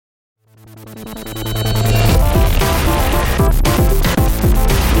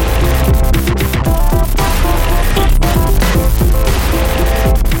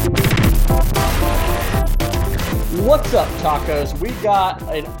got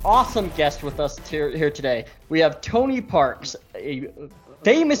an awesome guest with us here today. We have Tony Parks, a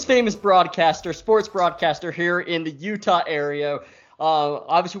famous broadcaster, sports broadcaster here in the Utah area.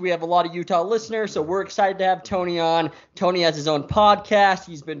 Obviously, we have a lot of Utah listeners, so we're excited to have Tony on. Tony has his own podcast.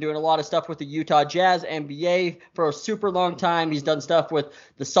 He's been doing a lot of stuff with the Utah Jazz, NBA for a super long time. He's done stuff with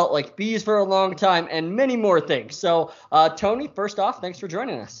the Salt Lake Bees for a long time, and many more things. So, Tony, first off, thanks for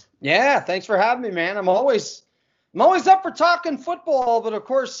joining us. Yeah, thanks for having me, man. I'm always up for talking football, but of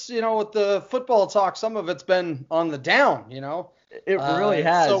course, with the football talk, some of it's been on the down, It really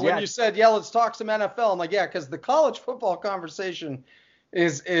has. So when you said, let's talk some NFL, I'm like, yeah, because the college football conversation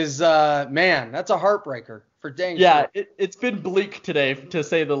is man, that's a heartbreaker for dang sure. Yeah, it's been bleak today, to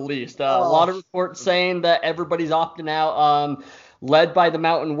say the least. A lot of reports saying that everybody's opting out, led by the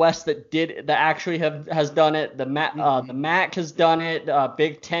Mountain West that actually has done it. The MAC has done it.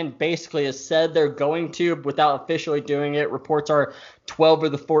 Big Ten basically has said they're going to without officially doing it. Reports are 12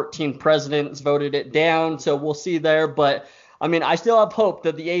 of the 14 presidents voted it down, so we'll see there. But I mean, I still have hope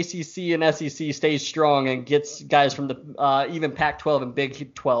that the ACC and SEC stays strong and gets guys from the even Pac-12 and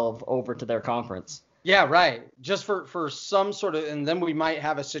Big 12 over to their conference. Yeah, right. Just for some sort of, and then we might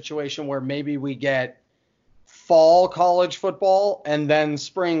have a situation where maybe we get fall college football and then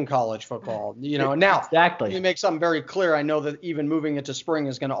spring college football. Now exactly. You make something very clear. I know that even moving it to spring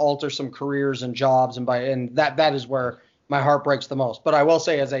is going to alter some careers and jobs, and that is where my heart breaks the most. But I will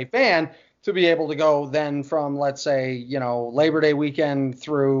say, as a fan, to be able to go then from, let's say, Labor Day weekend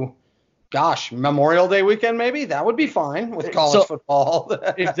through, Memorial Day weekend, maybe that would be fine with college football.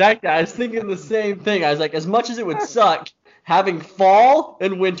 Exactly. I was thinking the same thing. I was like, as much as it would suck having fall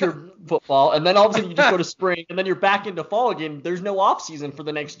and winter football, and then all of a sudden you just go to spring, and then you're back into fall again, there's no off season for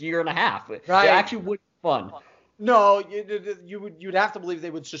the next year and a half. Right. It actually would be fun. No, you'd have to believe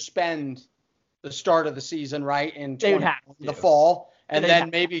they would suspend the start of the season, right, in the fall. And then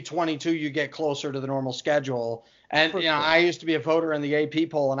maybe 22, you get closer to the normal schedule. And, I used to be a voter in the AP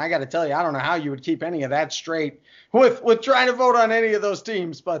poll, and I got to tell you, I don't know how you would keep any of that straight with trying to vote on any of those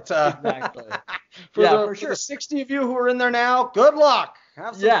teams. But exactly. For the 60 of you who are in there now, good luck.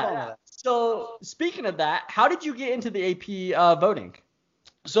 Have some fun with that. So speaking of that, how did you get into the AP voting?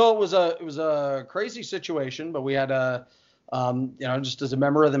 So it was a crazy situation, but we had just as a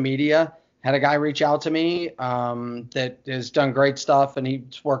member of the media, had a guy reach out to me that has done great stuff, and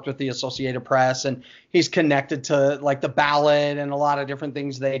he's worked with the Associated Press, and he's connected to like the ballot and a lot of different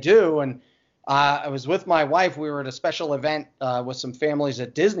things they do. And I was with my wife. We were at a special event with some families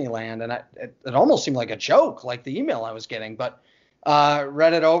at Disneyland, and it almost seemed like a joke, like the email I was getting. But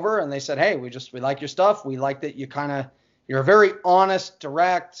read it over, and they said, hey, we like your stuff. We like that you're very honest,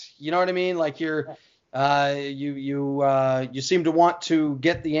 direct. You know what I mean? Like you're. You seem to want to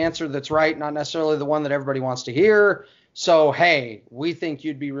get the answer that's right, not necessarily the one that everybody wants to hear. So, hey, we think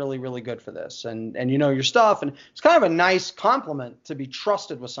you'd be really, really good for this, and you know your stuff. And it's kind of a nice compliment to be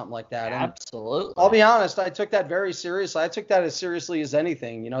trusted with something like that. And absolutely. I'll be honest, I took that very seriously. I took that as seriously as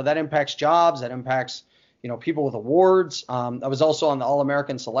anything. That impacts jobs. That impacts, people with awards. I was also on the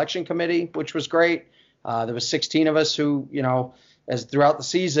All-American Selection Committee, which was great. There was 16 of us who, as throughout the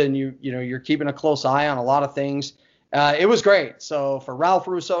season, you're keeping a close eye on a lot of things. It was great. So for Ralph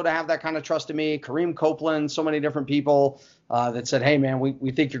Russo to have that kind of trust in me, Kareem Copeland, so many different people that said, hey, man,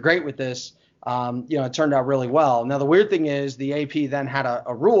 we think you're great with this. It turned out really well. Now, the weird thing is the AP then had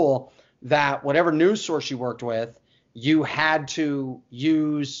a rule that whatever news source you worked with, you had to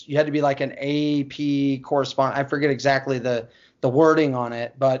be like an AP correspondent. I forget exactly the wording on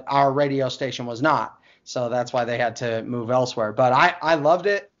it, but our radio station was not. So that's why they had to move elsewhere. But I loved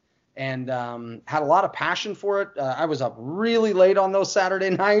it and had a lot of passion for it. I was up really late on those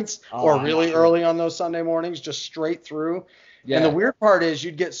Saturday nights really early on those Sunday mornings, just straight through. Yeah. And the weird part is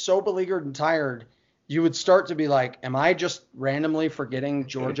you'd get so beleaguered and tired, you would start to be like, am I just randomly forgetting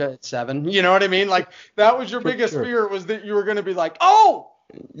Georgia at 7? You know what I mean? Like that was your biggest fear, was that you were going to be like, oh,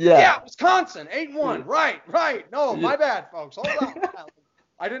 yeah, Wisconsin, 8-1. Right. No, my bad, folks. Hold on.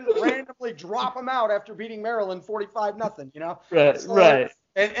 I didn't randomly drop them out after beating Maryland 45-0, Right.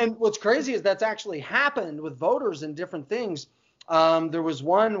 And what's crazy is that's actually happened with voters and different things. There was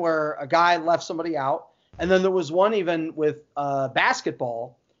one where a guy left somebody out, and then there was one even with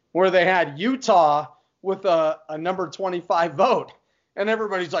basketball where they had Utah with a number 25 vote, and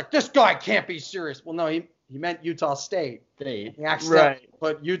everybody's like, this guy can't be serious. Well, no, he meant Utah State. He accidentally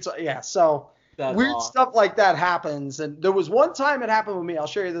put Utah. Yeah, so. That's weird awesome. Stuff like that happens. And there was one time it happened with me. I'll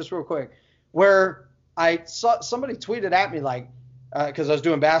show you this real quick, where I saw somebody tweeted at me like, because I was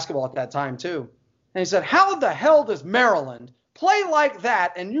doing basketball at that time too. And he said, how the hell does Maryland play like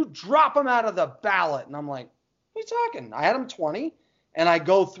that and you drop them out of the ballot? And I'm like, what are you talking? I had them 20. And I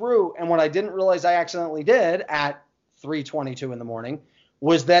go through, and what I didn't realize I accidentally did at 3:22 in the morning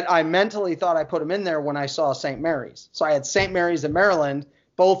was that I mentally thought I put them in there when I saw St. Mary's. So I had St. Mary's and Maryland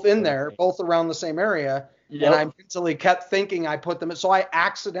both in there, both around the same area. Yep. And I mentally kept thinking I put them in. So I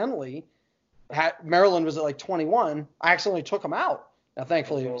accidentally Maryland was at like 21. I accidentally took them out. Now,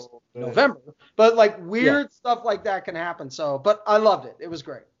 thankfully, it was November. But like weird stuff like that can happen. So, but I loved it. It was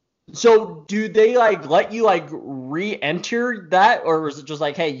great. So do they like let you like re-enter that, or was it just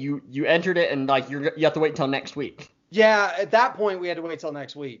like, hey, you entered it and like you have to wait until next week? Yeah, at that point we had to wait till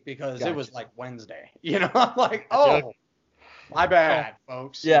next week because it was like Wednesday. You know, I'm like, oh, my bad,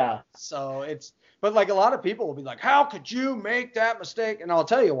 folks. Yeah. So but like a lot of people will be like, how could you make that mistake? And I'll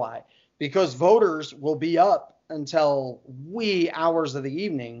tell you why. Because voters will be up until wee hours of the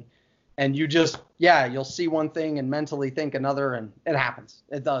evening. And you just, you'll see one thing and mentally think another, and it happens.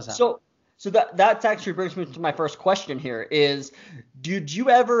 It does happen. So that actually brings me to my first question here is, did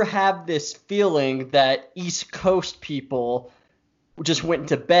you ever have this feeling that East Coast people just went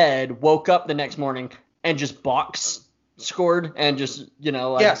to bed, woke up the next morning, and just box scored and just,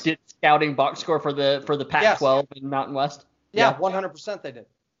 did scouting box score for the Pac-12 and Mountain West? Yeah, 100% they did.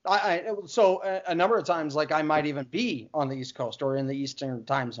 So a number of times, like I might even be on the East Coast or in the Eastern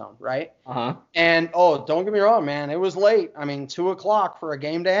time zone, right? Uh-huh. And don't get me wrong, man, it was late. I mean, 2:00 for a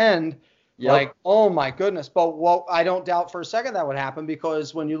game to end. Yep. Like, oh my goodness. But I don't doubt for a second that would happen,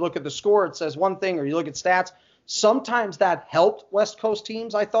 because when you look at the score, it says one thing, or you look at stats. Sometimes that helped West Coast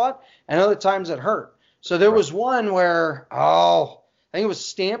teams, I thought, and other times it hurt. So there was one where, I think it was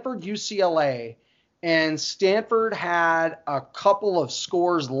Stanford, UCLA. And Stanford had a couple of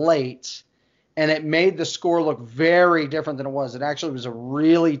scores late, and it made the score look very different than it was. It actually was a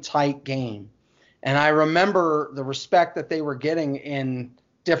really tight game. And I remember the respect that they were getting in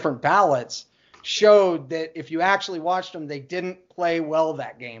different ballots showed that if you actually watched them, they didn't play well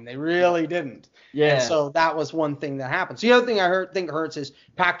that game. They really didn't. Yeah. And so that was one thing that happened. So the other thing I think hurts is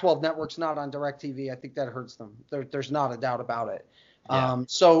Pac-12 Network's not on DirecTV. I think that hurts them. There's not a doubt about it. Yeah.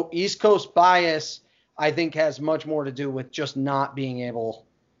 So East Coast bias, I think, has much more to do with just not being able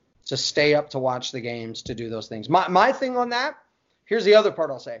to stay up to watch the games, to do those things. My thing on that, here's the other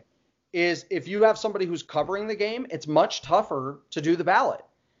part I'll say, is if you have somebody who's covering the game, it's much tougher to do the ballot.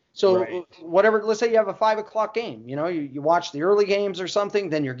 So whatever, let's say you have a 5:00 game, you watch the early games or something,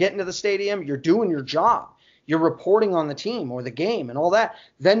 then you're getting to the stadium, you're doing your job. You're reporting on the team or the game and all that.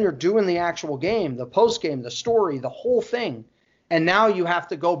 Then you're doing the actual game, the post game, the story, the whole thing. And now you have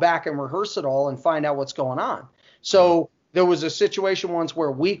to go back and rehearse it all and find out what's going on. So there was a situation once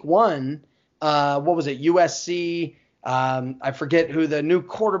where week 1, what was it, USC, I forget who the new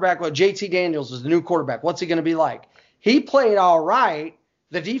quarterback was. JT Daniels was the new quarterback. What's he going to be like? He played all right.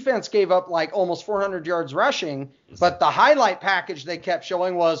 The defense gave up like almost 400 yards rushing, but the highlight package they kept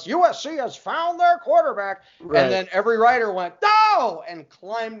showing was USC has found their quarterback. Right. And then every writer went, no, and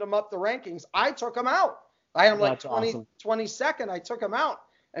climbed them up the rankings. I took him out. I had him like 22nd. I took him out,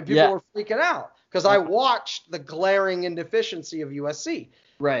 and people were freaking out because I watched the glaring inefficiency of USC.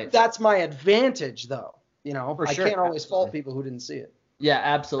 Right. That's my advantage, though. For I sure. can't always fault people who didn't see it. Yeah,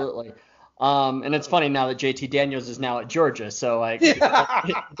 absolutely. And it's funny now that JT Daniels is now at Georgia, so like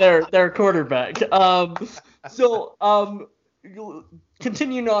their quarterback.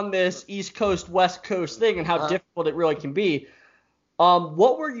 Continuing on this East Coast West Coast thing and how difficult it really can be.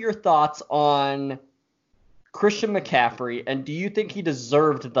 What were your thoughts on Christian McCaffrey, and do you think he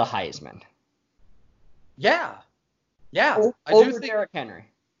deserved the Heisman? Yeah. Over Derrick Henry.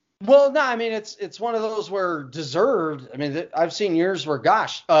 Well, no, I mean, it's one of those where deserved. I mean, I've seen years where,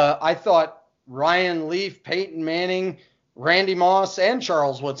 I thought Ryan Leaf, Peyton Manning, Randy Moss, and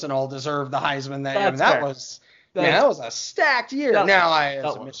Charles Woodson all deserved the Heisman. That was a stacked year.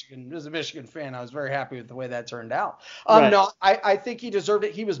 As a Michigan fan, I was very happy with the way that turned out. No, I think he deserved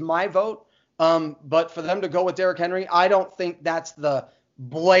it. He was my vote. But for them to go with Derrick Henry, I don't think that's the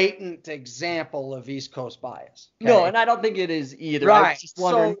blatant example of East Coast bias. Okay? No, and I don't think it is either. Right. I was just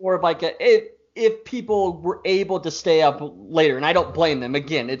wondering more of like if people were able to stay up later, and I don't blame them.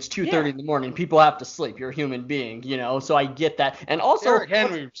 Again, it's 2:30 in the morning. People have to sleep. You're a human being, so I get that. And also, Derrick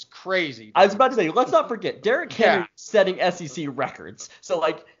Henry was crazy. I was about to say, let's not forget, Derrick Henry setting SEC records.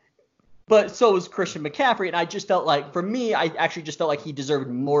 But so was Christian McCaffrey, and I just felt like, for me, I actually just felt like he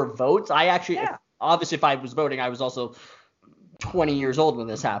deserved more votes. Obviously, if I was voting, I was also 20 years old when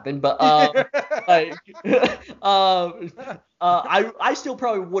this happened, but I still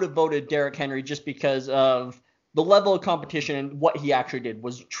probably would have voted Derrick Henry just because of the level of competition and what he actually did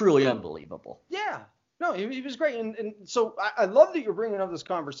was truly unbelievable. Yeah, no, he was great, and so I love that you're bringing up this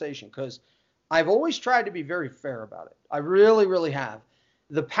conversation because I've always tried to be very fair about it. I really, really have.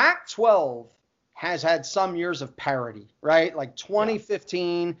 the Pac-12 has had some years of parity, right? Like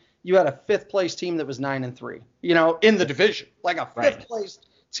 2015, you had a fifth place team that was 9-3, in the division, like a fifth place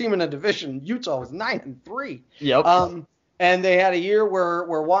team in a division. Utah was 9-3. Yep. And they had a year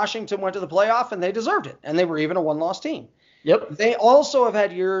where Washington went to the playoff and they deserved it. And they were even a one-loss team. Yep. They also have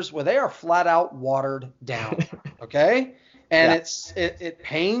had years where they are flat out watered down. Okay. And it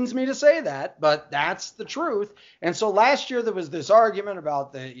pains me to say that, but that's the truth. And so last year there was this argument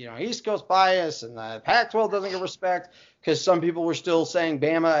about the East Coast bias and the Pac-12 doesn't get respect because some people were still saying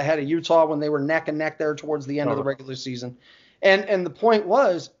Bama ahead of Utah when they were neck and neck there towards the end of the regular season. And the point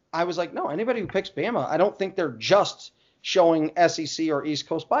was, I was like, no, anybody who picks Bama, I don't think they're just showing SEC or East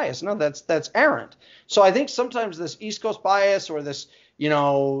Coast bias. No, that's errant. So I think sometimes this East Coast bias or this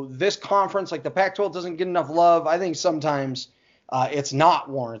this conference, like the Pac-12 doesn't get enough love. I think sometimes it's not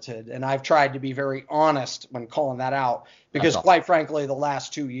warranted. And I've tried to be very honest when calling that out because quite frankly, the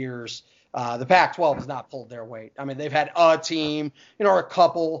last 2 years, the Pac-12 has not pulled their weight. I mean, they've had a team, or a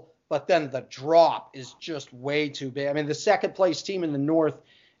couple, but then the drop is just way too big. I mean, the second place team in the North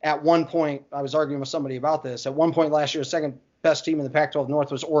at one point, I was arguing with somebody about this. At one point last year, the second best team in the Pac-12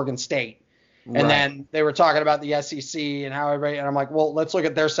 North was Oregon State. And then they were talking about the SEC and how everybody, and I'm like, well, let's look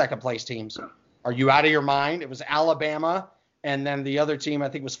at their second place teams. Are you out of your mind? It was Alabama, and then the other team I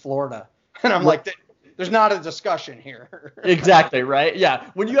think was Florida. And I'm like, there's not a discussion here. Exactly, right? Yeah.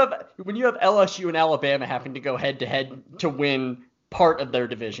 When you have LSU and Alabama having to go head to head to win part of their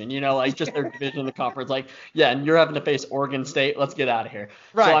division, like just their division in the conference, and you're having to face Oregon State. Let's get out of here.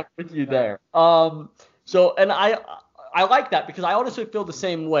 Right. So I'm with you there. And I like that because I honestly feel the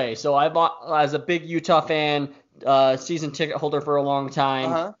same way. So as a big Utah fan, season ticket holder for a long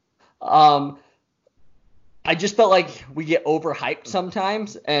time, I just felt like we get overhyped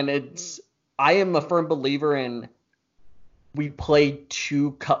sometimes, and I am a firm believer in we played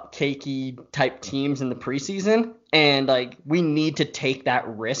two cupcakey type teams in the preseason, and we need to take that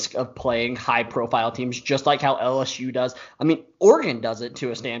risk of playing high profile teams just like how LSU does. I mean, Oregon does it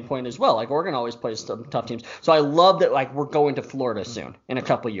to a standpoint as well. Oregon always plays some tough teams. So I love that we're going to Florida soon in a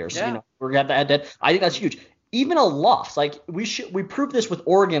couple of years. Yeah. We're going to have that. I think that's huge. Even a loss, we proved this with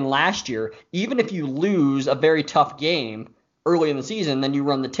Oregon last year. Even if you lose a very tough game early in the season, then you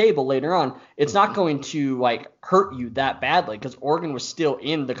run the table later on, it's not going to hurt you that badly because Oregon was still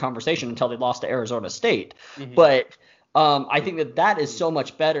in the conversation until they lost to Arizona State. Mm-hmm. But I think that is so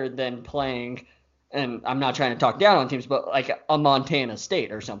much better than playing, and I'm not trying to talk down on teams, but a Montana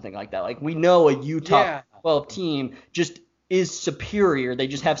State or something like that. We know a Utah 12 team just is superior. They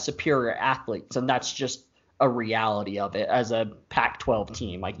just have superior athletes, and that's just a reality of it as a Pac-12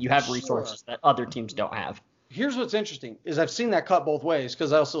 team. You have resources that other teams don't have. Here's what's interesting is I've seen that cut both ways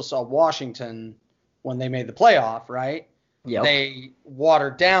because I also saw Washington when they made the playoff, right? Yep. They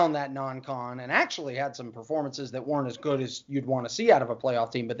watered down that non-con and actually had some performances that weren't as good as you'd want to see out of a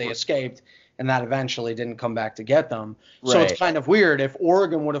playoff team, but they escaped, and that eventually didn't come back to get them. Right. So it's kind of weird. If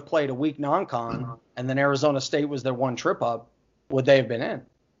Oregon would have played a weak non-con and then Arizona State was their one trip up, would they have been in?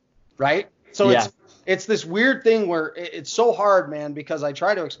 Right? So it's this weird thing where it's so hard, man, because I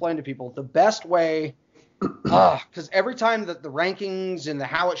try to explain to people the best way – because every time that the rankings and the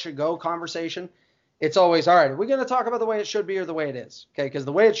how it should go conversation, it's always, all right, are we going to talk about the way it should be or the way it is? Okay, because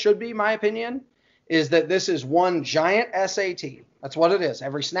the way it should be, my opinion, is that this is one giant SAT. That's what it is.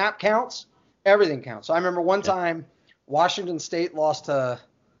 Every snap counts. Everything counts. So I remember one time Washington State lost to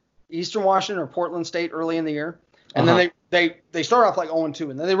Eastern Washington or Portland State early in the year. And then they started off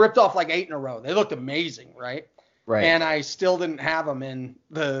 0-2, and then they ripped off 8 in a row. They looked amazing, right? Right. And I still didn't have them in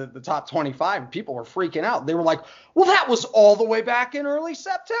the top 25. People were freaking out. They were like, well, that was all the way back in early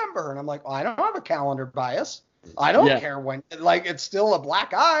September. And I'm like, I don't have a calendar bias. I don't care when. It's still a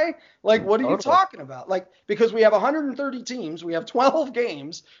black eye. What are you talking about? Because we have 130 teams. We have 12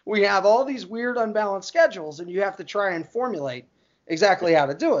 games. We have all these weird unbalanced schedules, and you have to try and formulate exactly how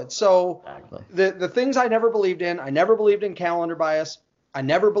to do it. So the things I never believed in, I never believed in calendar bias. I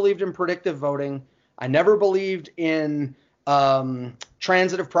never believed in predictive voting. I never believed in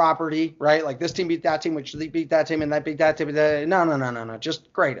transitive property, right? This team beat that team, which beat that team, and that beat that team. No.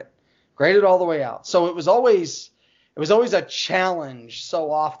 Just grade it. Grade it all the way out. So it was always a challenge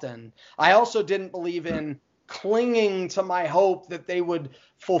so often. I also didn't believe in clinging to my hope that they would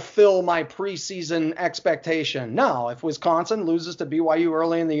fulfill my preseason expectation. No, if Wisconsin loses to BYU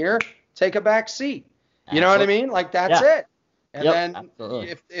early in the year, take a back seat. You know what I mean? That's it. And then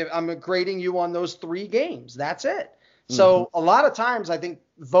if I'm grading you on those 3 games, that's it. So a lot of times I think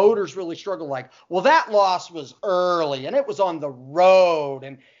voters really struggle well, that loss was early and it was on the road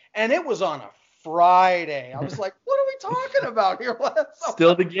and it was on a Friday. I was like, what are we talking about here?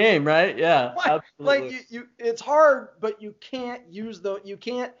 Still the game, right? Yeah, absolutely. Like it's hard, but you can't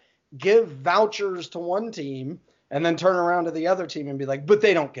give vouchers to one team and then turn around to the other team and be like, but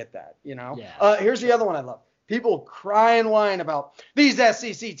they don't get that, Yeah. Here's the other one I love. People cry and whine about these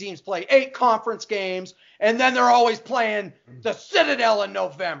SEC teams play 8 conference games, and then they're always playing the Citadel in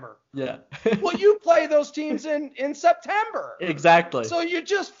November. Yeah. Well, you play those teams in September. Exactly. So you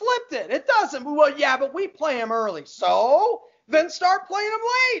just flipped it. It doesn't. Well, yeah, but we play them early. So then start playing them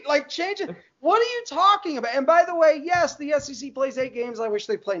late. Like, change it. What are you talking about? And by the way, yes, the SEC plays 8 games. I wish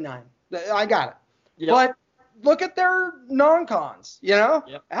they play 9. I got it. Yep. But look at their non-cons,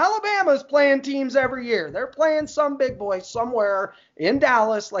 Yep. Alabama's playing teams every year. They're playing some big boy somewhere in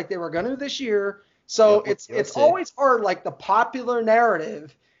Dallas like they were going to this year. So it's always hard, like the popular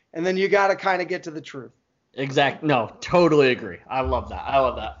narrative, and then you got to kind of get to the truth. Exactly. No, totally agree. I love that.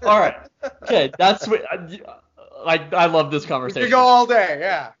 All right. Okay, that's what I love this conversation. You go all day,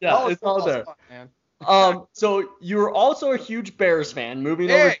 yeah. Yeah, it's all there. Fun, man. So you're also a huge Bears fan. Moving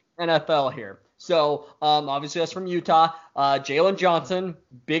over to NFL here. So, obviously that's from Utah. Jalen Johnson,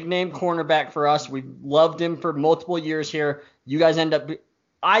 big name cornerback for us. We've loved him for multiple years here. You guys end up,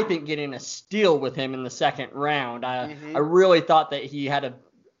 I think, getting a steal with him in the second round. I really thought that he had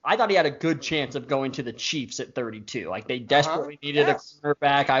a good chance of going to the Chiefs at 32. Like, they desperately needed a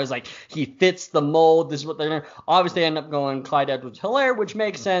cornerback. I was like, he fits the mold. This is what they're going to. Obviously, they end up going Clyde Edwards-Helaire, which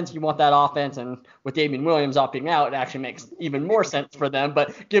makes sense. You want that offense. And with Damian Williams opting out, it actually makes even more sense for them.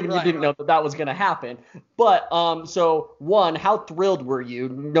 But given you didn't know that was going to happen. But, so, one, how thrilled were you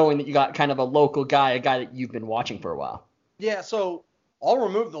knowing that you got kind of a local guy, a guy that you've been watching for a while? Yeah, so I'll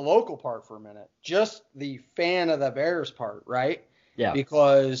remove the local part for a minute. Just the fan of the Bears part, right? Yeah.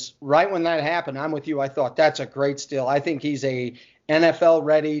 Because right when that happened, I'm with you. I thought that's a great steal. I think he's a NFL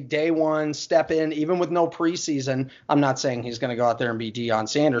ready, day one, step in, even with no preseason. I'm not saying he's going to go out there and be Deion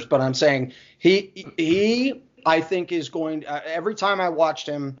Sanders, but I'm saying he I think is going every time I watched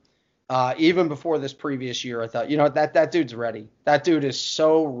him, even before this previous year, I thought, that dude's ready. That dude is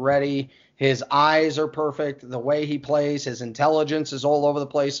so ready. His eyes are perfect. The way he plays, his intelligence is all over the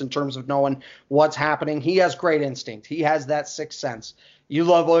place in terms of knowing what's happening. He has great instinct. He has that sixth sense. You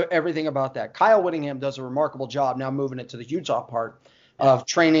love everything about that. Kyle Whittingham does a remarkable job now moving it to the Utah part of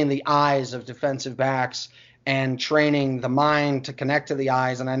training the eyes of defensive backs and training the mind to connect to the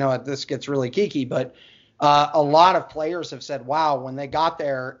eyes. And I know this gets really geeky, but a lot of players have said, wow, when they got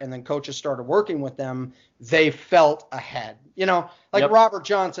there and then coaches started working with them, they felt ahead. Robert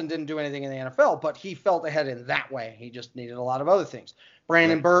Johnson didn't do anything in the NFL, but he felt ahead in that way. He just needed a lot of other things.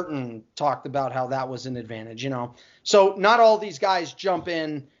 Brandon Burton talked about how that was an advantage, So not all these guys jump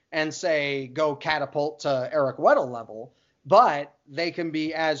in and say, go catapult to Eric Weddle level, but they can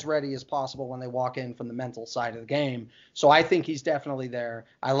be as ready as possible when they walk in from the mental side of the game. So I think he's definitely there.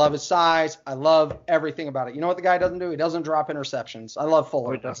 I love his size. I love everything about it. You know what the guy doesn't do? He doesn't drop interceptions. I love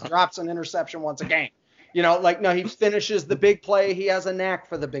Fuller. He drops an interception once a game. No, he finishes the big play. He has a knack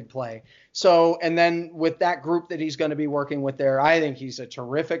for the big play. So, and then with that group that he's going to be working with there, I think he's a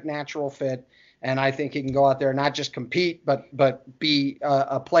terrific natural fit. And I think he can go out there and not just compete, but be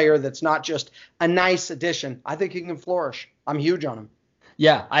a player that's not just a nice addition. I think he can flourish. I'm huge on him.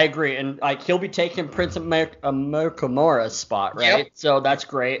 Yeah, I agree. And he'll be taking Prince Mukamora's spot, right? Yep. So that's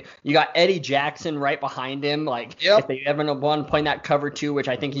great. You got Eddie Jackson right behind him. If they ever want playing that cover 2, which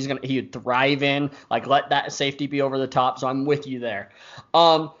I think he would thrive in, let that safety be over the top. So I'm with you there.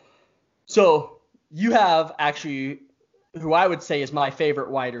 So you have actually who I would say is my favorite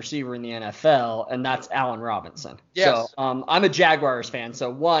wide receiver in the NFL, and that's Allen Robinson. Yes. So I'm a Jaguars fan. So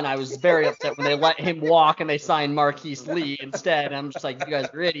one, I was very upset when they let him walk and they signed Marquise Lee instead. I'm just like, you guys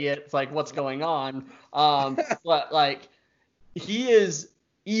are idiots. What's going on? But he is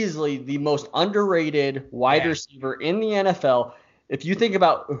easily the most underrated wide receiver in the NFL. If you think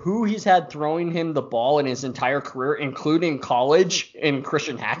about who he's had throwing him the ball in his entire career, including college in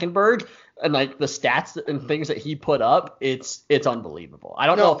Christian Hackenberg, and the stats and things that he put up, it's unbelievable. I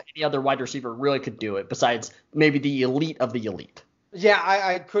don't know if any other wide receiver really could do it besides maybe the elite of the elite. Yeah,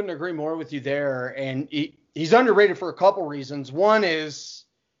 I couldn't agree more with you there. And he's underrated for a couple reasons. One is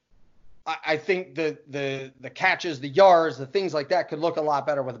I think the catches, the yards, the things like that could look a lot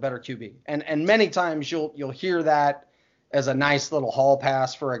better with a better QB. And many times you'll hear that as a nice little hall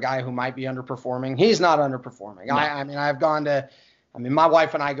pass for a guy who might be underperforming. He's not underperforming. No. My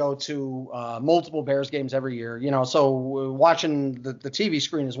wife and I go to multiple Bears games every year, so watching the TV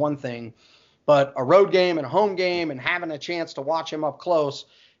screen is one thing, but a road game and a home game and having a chance to watch him up close,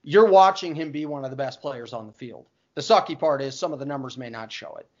 you're watching him be one of the best players on the field. The sucky part is some of the numbers may not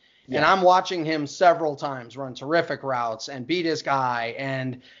show it. And I'm watching him several times run terrific routes and beat his guy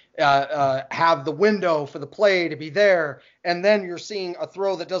and have the window for the play to be there. And then you're seeing a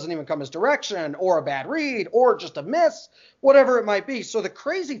throw that doesn't even come his direction, or a bad read, or just a miss, whatever it might be. So the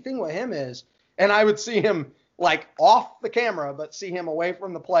crazy thing with him is, and I would see him like off the camera, but see him away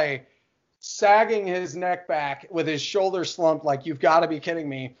from the play, sagging his neck back with his shoulders slumped, like, you've got to be kidding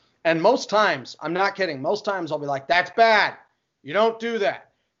me. And most times, I'm not kidding, most times I'll be like, that's bad. You don't do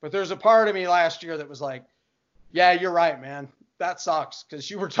that. But there's a part of me last year that was like, yeah, you're right, man. That sucks, because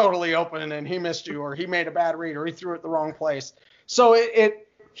you were totally open and he missed you, or he made a bad read, or he threw it the wrong place. So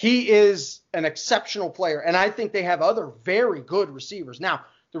he is an exceptional player, and I think they have other very good receivers. Now,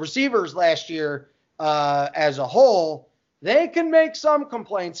 the receivers last year as a whole, they can make some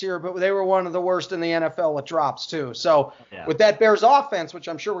complaints here, but they were one of the worst in the NFL with drops too. So with that Bears offense, which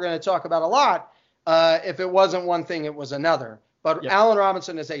I'm sure we're going to talk about a lot, if it wasn't one thing, it was another. But Allen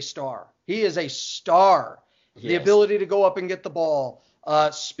Robinson is a star. He is a star. Yes. The ability to go up and get the ball,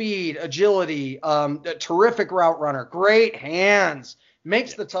 speed, agility, a terrific route runner, great hands,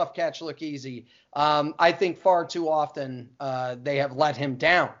 makes the tough catch look easy. I think far too often they have let him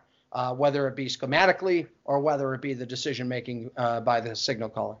down, whether it be schematically or whether it be the decision-making by the signal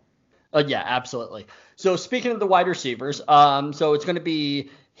caller. Yeah, absolutely. So speaking of the wide receivers, so it's going to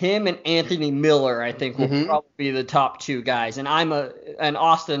be him and Anthony Miller, I think, will probably be the top two guys. And and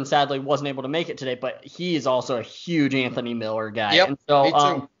Austin sadly wasn't able to make it today, but he is also a huge Anthony Miller guy. Yep, and so, me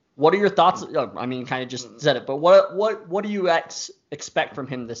too. What are your thoughts? I mean, kind of just said it, but what do you expect from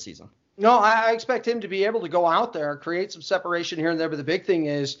him this season? No, I expect him to be able to go out there, create some separation here and there. But the big thing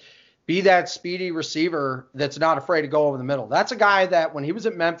is be that speedy receiver that's not afraid to go over the middle. That's a guy that when he was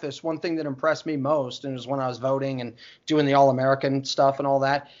at Memphis, one thing that impressed me most, and it was when I was voting and doing the All-American stuff and all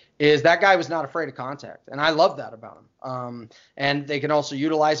that, is that guy was not afraid of contact. And I love that about him. And they can also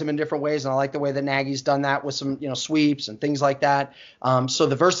utilize him in different ways. And I like the way that Nagy's done that with some, sweeps and things like that. So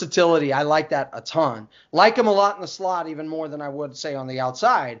the versatility, I like that a ton. Like him a lot in the slot, even more than I would say on the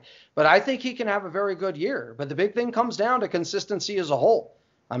outside. But I think he can have a very good year. But the big thing comes down to consistency as a whole.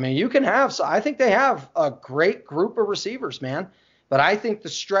 I mean, I think they have a great group of receivers, man. But I think the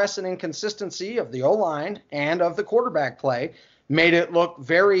stress and inconsistency of the O-line and of the quarterback play made it look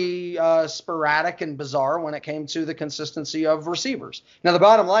very sporadic and bizarre when it came to the consistency of receivers. Now, the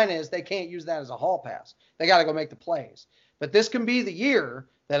bottom line is they can't use that as a hall pass. They got to go make the plays. But this can be the year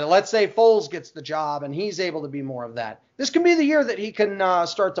that, let's say Foles gets the job and he's able to be more of that. This can be the year that he can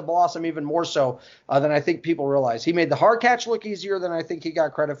start to blossom even more so than I think people realize. He made the hard catch look easier than I think he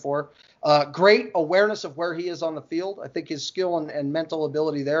got credit for. Great awareness of where he is on the field. I think his skill and mental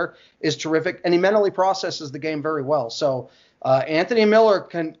ability there is terrific. And he mentally processes the game very well. So Anthony Miller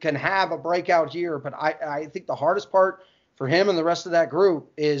can have a breakout year, but I think the hardest part for him and the rest of that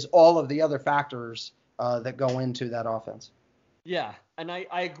group is all of the other factors that go into that offense. Yeah, and I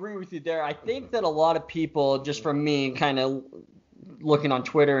agree with you there. I think that a lot of people, just from me kind of looking on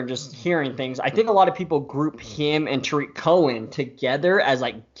Twitter and just hearing things, I think a lot of people group him and Tariq Cohen together as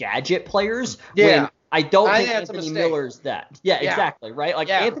like gadget players. Yeah. When I don't think Anthony Miller's that. Yeah, exactly, right?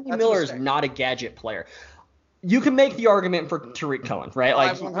 Like Anthony Miller is not a gadget player. You can make the argument for Tariq Cohen, right?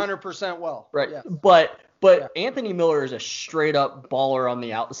 Like 100% will. Right. Yeah. But Anthony Miller is a straight up baller on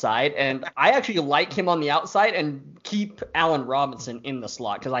the outside, and I actually like him on the outside and keep Allen Robinson in the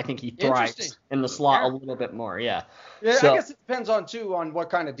slot because I think he thrives in the slot a little bit more. Yeah. Yeah, so, I guess it depends on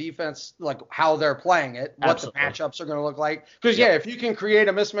what kind of defense, like how they're playing it, what the matchups are going to look like. Because if you can create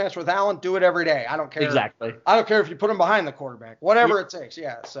a mismatch with Allen, do it every day. I don't care. Exactly. I don't care if you put him behind the quarterback, whatever it takes.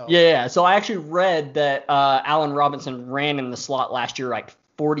 Yeah. So. Yeah. So I actually read that Allen Robinson ran in the slot last year like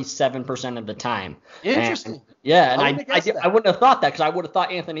 47% of the time. Interesting. And I wouldn't have thought that because I would have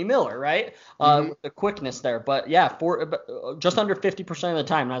thought Anthony Miller, right? With the quickness there. But just under 50% of the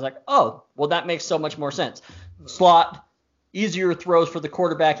time. And I was like, oh, well, that makes so much more sense. Slot, easier throws for the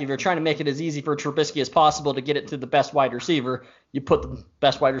quarterback. If you're trying to make it as easy for Trubisky as possible to get it to the best wide receiver, you put the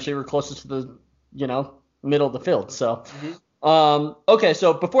best wide receiver closest to the, middle of the field. So, okay,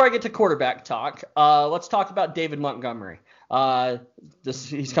 so before I get to quarterback talk, let's talk about David Montgomery.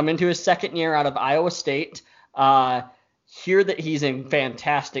 He's come into his second year out of Iowa State. Hear that he's in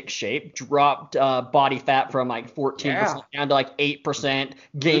fantastic shape. Dropped body fat from like 14% down to like 8%.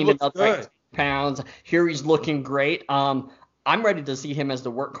 Gained another 8 pounds. Here he's looking great. I'm ready to see him as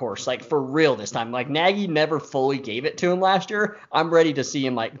the workhorse, like for real this time. Like Nagy never fully gave it to him last year. I'm ready to see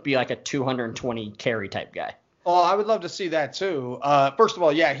him like be like a 220 carry type guy. Oh, I would love to see that too. First of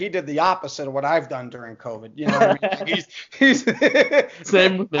all, yeah, he did the opposite of what I've done during COVID. You know what I mean? He's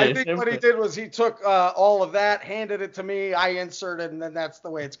Same with me. I think what he did was he took all of that, handed it to me, I inserted, and then that's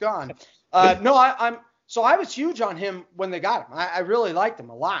the way it's gone. No, so I was huge on him when they got him. I really liked him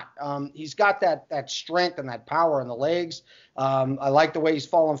a lot. He's got that strength and that power in the legs. I like the way he's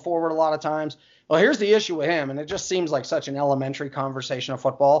falling forward a lot of times. Well, here's the issue with him, and it just seems like such an elementary conversation of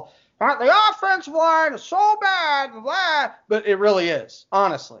football. The offensive line is so bad, blah, but it really is,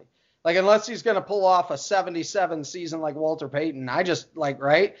 honestly. Like, unless he's going to pull off a 77 season like Walter Payton, I just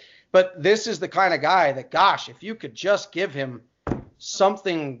right? But this is the kind of guy that, gosh, if you could just give him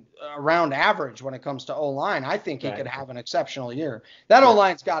something around average when it comes to O-line, I think he could have an exceptional year. That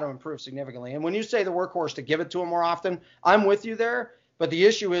O-line's got to improve significantly. And when you say the workhorse to give it to him more often, I'm with you there. But the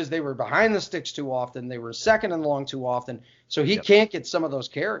issue is they were behind the sticks too often. They were second and long too often. So he can't get some of those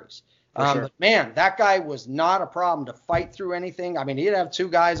carries. Sure. But man, that guy was not a problem to fight through anything. I mean, he'd have two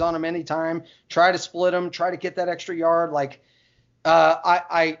guys on him anytime, try to split him, try to get that extra yard. Like,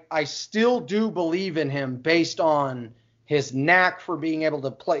 I still do believe in him based on his knack for being able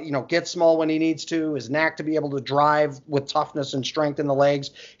to play, get small when he needs to, his knack to be able to drive with toughness and strength in the legs.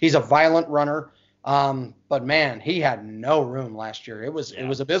 He's a violent runner. But man, he had no room last year. It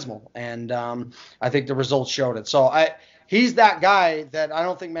was abysmal. And I think the results showed it. So he's that guy that I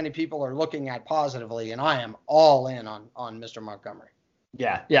don't think many people are looking at positively, and I am all in on Mr. Montgomery.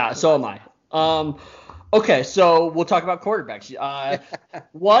 Yeah, so am I. Okay, so we'll talk about quarterbacks.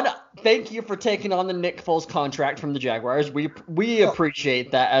 One, thank you for taking on the Nick Foles contract from the Jaguars. We appreciate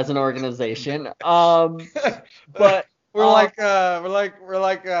that as an organization. But we're like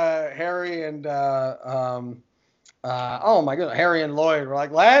Harry and oh my goodness, Harry and Lloyd. We're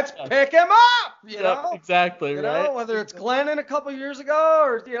like, let's pick him up. You know exactly, you right? know, whether it's Glennon a couple years ago,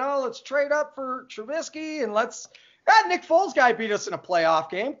 or let's trade up for Trubisky and that Nick Foles guy beat us in a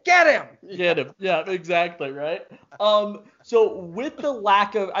playoff game. Get him. Get him. Yeah, exactly, right? So with the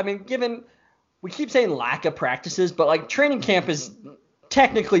lack of, given we keep saying lack of practices, but like training camp is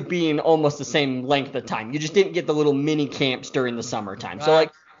technically being almost the same length of time. You just didn't get the little mini camps during the summertime. Right. So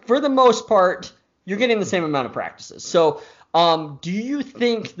like for the most part, you're getting the same amount of practices. So do you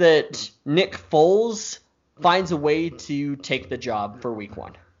think that Nick Foles finds a way to take the job for week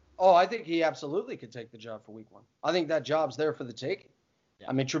 1? Oh, I think he absolutely could take the job for week 1. I think that job's there for the taking. Yeah.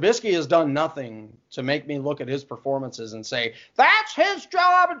 I mean, Trubisky has done nothing to make me look at his performances and say, that's his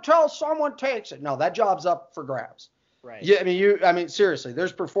job until someone takes it. No, that job's up for grabs. Right. Yeah, I mean, seriously,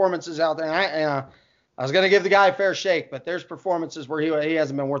 there's performances out there. And I was going to give the guy a fair shake, but there's performances where he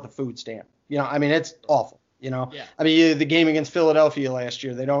hasn't been worth a food stamp. It's awful. Yeah. I mean, the game against Philadelphia last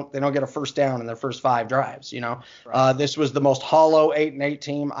year, they don't get a first down in their first 5 drives. Right. This was the most hollow 8-8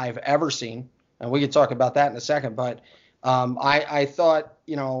 team I've ever seen, and we could talk about that in a second. But I thought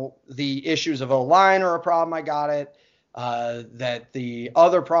the issues of O-line are a problem. I got it. That the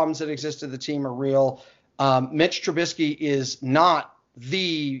other problems that exist to the team are real. Mitch Trubisky is not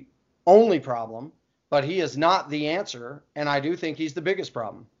the only problem, but he is not the answer, and I do think he's the biggest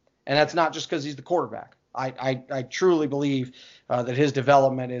problem. And that's not just because he's the quarterback. I truly believe that his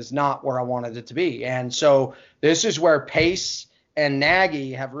development is not where I wanted it to be. And so this is where Pace and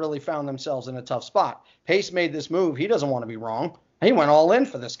Nagy have really found themselves in a tough spot. Pace made this move. He doesn't want to be wrong. He went all in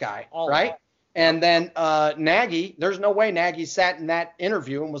for this guy, right? And then Nagy, there's no way Nagy sat in that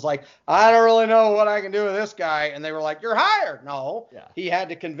interview and was like, I don't really know what I can do with this guy. And they were like, you're hired. No, He had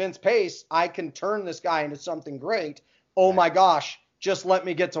to convince Pace, I can turn this guy into something great. Oh, my gosh, just let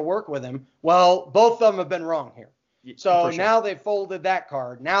me get to work with him. Well, both of them have been wrong here. So now they've folded that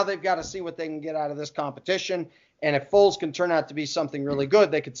card. Now they've got to see what they can get out of this competition. And if Foles can turn out to be something really good,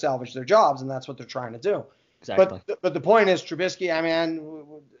 they could salvage their jobs, and that's what they're trying to do. Exactly. But the point is, Trubisky,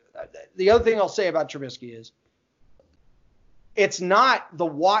 the other thing I'll say about Trubisky is it's not the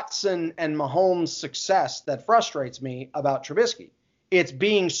Watson and Mahomes success that frustrates me about Trubisky. It's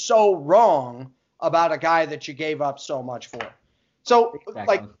being so wrong about a guy that you gave up so much for. So,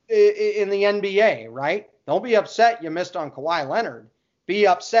 like in the NBA, right? Don't be upset you missed on Kawhi Leonard. Be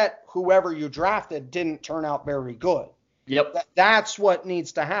upset whoever you drafted didn't turn out very good. Yep. That's what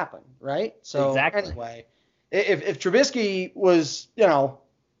needs to happen, right? So anyway, if Trubisky was,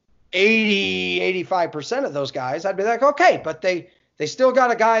 85% of those guys, I'd be like, okay, but they still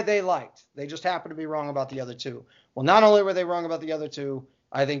got a guy they liked. They just happen to be wrong about the other two. Well, not only were they wrong about the other two,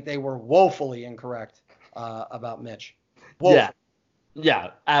 I think they were woefully incorrect about Mitch. Woefully. Yeah,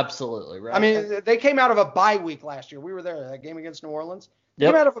 absolutely. Right. I mean, they came out of a bye week last year. We were there, that game against New Orleans.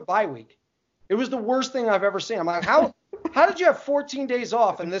 Yep. Came out of a bye week. It was the worst thing I've ever seen. I'm like, how did you have 14 days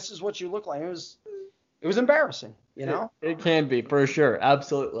off and this is what you look like? It It was embarrassing, you know? It can be, for sure.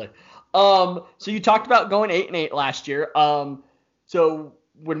 Absolutely. So you talked about going 8-8 last year. So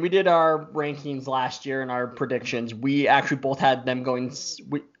when we did our rankings last year and our predictions, we actually both had them going.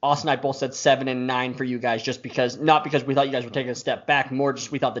 Austin and I both said 7-9 for you guys, just because, not because we thought you guys were taking a step back, more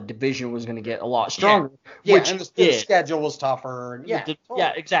just we thought the division was going to get a lot stronger. Yeah, which and the schedule was tougher. And totally.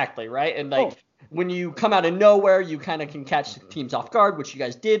 Yeah, exactly, right? And when you come out of nowhere, you kind of can catch teams off guard, which you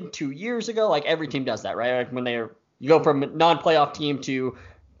guys did 2 years ago. Like every team does that, right? Like when you go from a non-playoff team to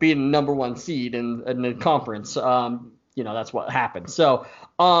being the number one seed in the conference. That's what happened. So,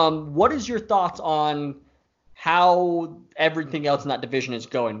 what is your thoughts on how everything else in that division is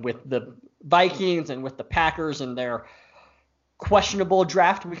going with the Vikings and with the Packers and their questionable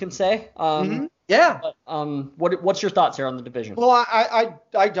draft, we can say? Yeah. What's your thoughts here on the division? Well,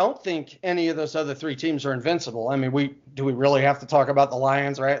 I don't think any of those other three teams are invincible. I mean, do we really have to talk about the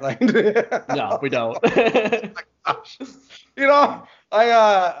Lions, right? Like, no, we don't.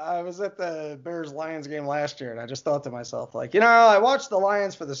 I was at the Bears-Lions game last year, and I just thought to myself, like, I watch the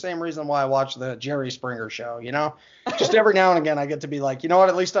Lions for the same reason why I watch the Jerry Springer show, Just every now and again I get to be like, you know what,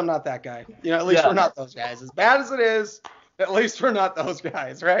 at least I'm not that guy. At least we're not those guys. As bad as it is, at least we're not those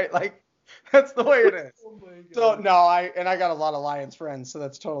guys, right? Like, that's the way it is. So, no, I got a lot of Lions friends, so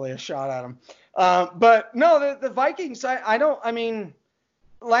that's totally a shot at them. But, no, the Vikings,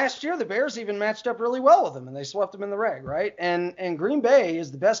 last year, the Bears even matched up really well with them, and they swept them in the reg, right? And Green Bay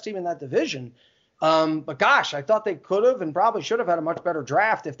is the best team in that division. But gosh, I thought they could have and probably should have had a much better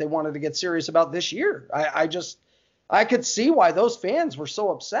draft if they wanted to get serious about this year. I could see why those fans were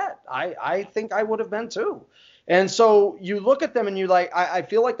so upset. I think I would have been too. And so you look at them and I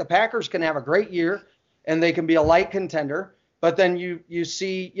feel like the Packers can have a great year and they can be a light contender. But then you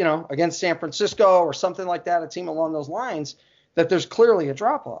see, against San Francisco or something like that, a team along those lines, that there's clearly a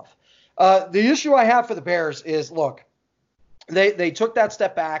drop-off. The issue I have for the Bears is, look, they took that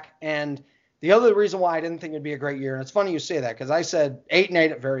step back, and the other reason why I didn't think it'd be a great year, and it's funny you say that, because I said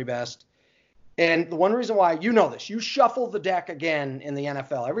 8-8 at very best, and the one reason why, this, you shuffle the deck again in the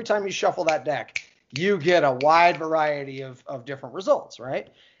NFL. Every time you shuffle that deck, you get a wide variety of different results, right?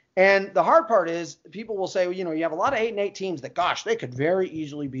 And the hard part is people will say, well, you have a lot of 8-8 teams that, gosh, they could very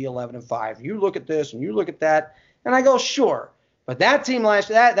easily be 11-5. You look at this and you look at that, and I go, sure. But that team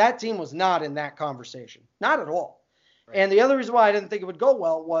that team was not in that conversation. Not at all. Right. And the other reason why I didn't think it would go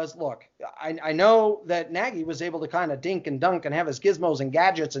well was, look, I know that Nagy was able to kind of dink and dunk and have his gizmos and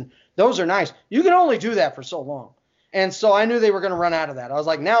gadgets, and those are nice. You can only do that for so long. And so I knew they were going to run out of that. I was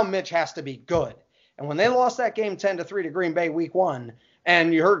like, now Mitch has to be good. And when they lost that game 10-3 to Green Bay week 1,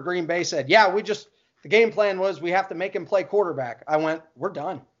 and you heard Green Bay said, the game plan was we have to make him play quarterback. I went, we're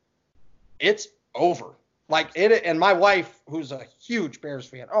done. It's over. Like it, and my wife, who's a huge Bears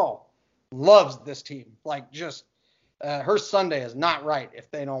fan, loves this team. Like just her Sunday is not right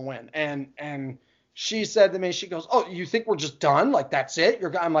if they don't win. And she said to me, she goes, "Oh, you think we're just done? Like that's it?"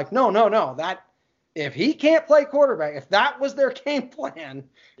 I'm like, no. That if he can't play quarterback, if that was their game plan,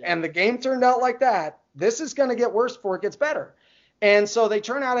 and the game turned out like that, this is going to get worse before it gets better. And so they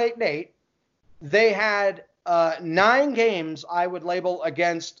turn out 8-8. They had 9 games I would label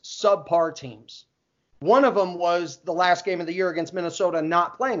against subpar teams. One of them was the last game of the year against Minnesota,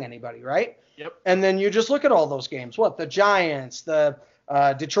 not playing anybody, right? Yep. And then you just look at all those games. What? The Giants, the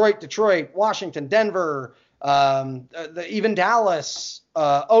Detroit, Washington, Denver, even Dallas,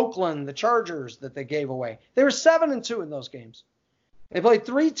 Oakland, the Chargers that they gave away. They were 7-2 in those games. They played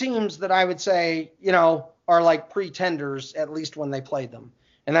 3 teams that I would say, are like pretenders, at least when they played them.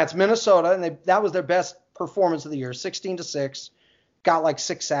 And that's Minnesota, and that was their best performance of the year, 16-6, got like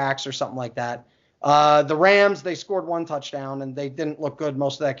 6 sacks or something like that. The Rams, they scored 1 touchdown, and they didn't look good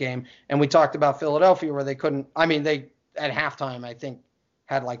most of that game. And we talked about Philadelphia where they couldn't – they at halftime, I think,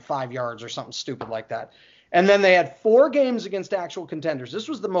 had like 5 yards or something stupid like that. And then they had 4 games against actual contenders. This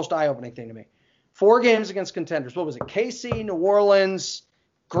was the most eye-opening thing to me. 4 games against contenders. What was it? KC, New Orleans,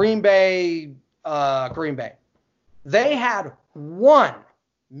 Green Bay, Green Bay. They had 1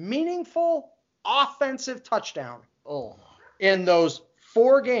 meaningful offensive touchdown in those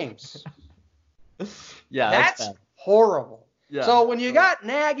 4 games. Yeah, that's horrible. Yeah. So when you got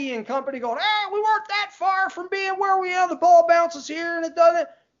Nagy and company going, we weren't that far from being where we are, the ball bounces here and it doesn't.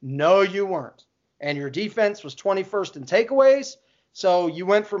 No, you weren't. And your defense was 21st in takeaways. So you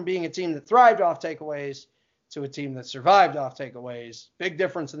went from being a team that thrived off takeaways to a team that survived off takeaways. Big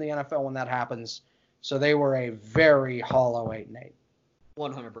difference in the NFL when that happens. So they were a very hollow 8-8.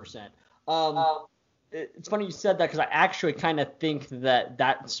 100%. It's funny you said that because I actually kind of think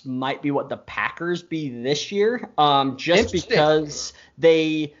that might be what the Packers be this year. Just because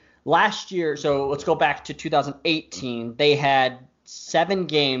they last year, so let's go back to 2018. They had 7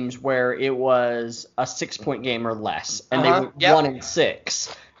 games where it was a 6-point game or less, and they went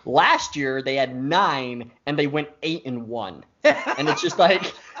 1-6. Last year they had 9 and they went 8-1. And it's just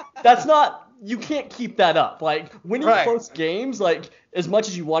like, that's not, you can't keep that up. Like, winning close games, like, as much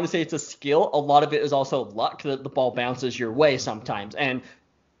as you want to say it's a skill, a lot of it is also luck that the ball bounces your way sometimes. And,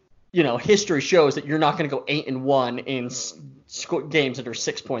 you know, history shows that you're not going to go 8-1 in games that are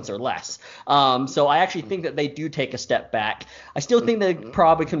 6 points or less. So I actually think that they do take a step back. I still think they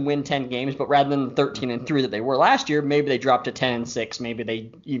probably can win 10 games, but rather than the 13-3 that they were last year, maybe they drop to 10-6. Maybe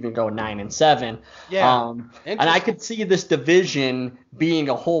they even go 9-7. Yeah. And I could see this division being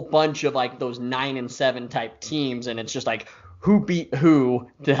a whole bunch of like those 9-7 type teams, and it's just like, who beat who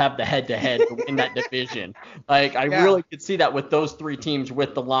to have the head-to-head in that division. Like, I really could see that with those 3 teams,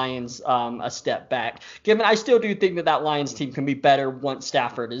 with the Lions a step back. Given I still do think that Lions team can be better once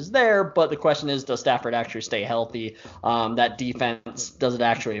Stafford is there, but the question is, does Stafford actually stay healthy? That defense, does it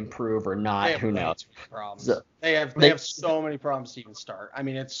actually improve or not? Who knows? So, they have so many problems to even start. I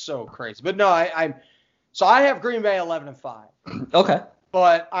mean, it's so crazy. But no, I have Green Bay 11-5. Okay.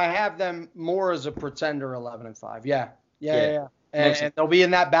 But I have them more as a pretender 11-5. Yeah. And they'll be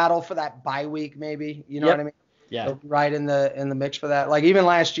in that battle for that bye week, maybe. You know what I mean? Yeah. They'll be right in the mix for that. Like, even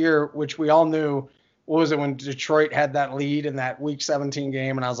last year, which we all knew, what was it, when Detroit had that lead in that Week 17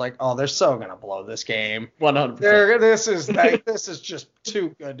 game, and I was like, oh, they're so gonna blow this game. 100%. This is just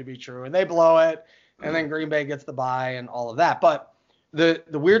too good to be true, and they blow it, and then Green Bay gets the bye and all of that. But the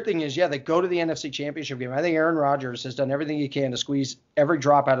weird thing is, they go to the NFC Championship game. I think Aaron Rodgers has done everything he can to squeeze every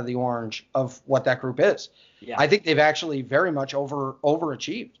drop out of the orange of what that group is. Yeah. I think they've actually very much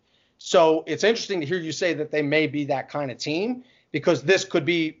overachieved. So it's interesting to hear you say that they may be that kind of team, because this could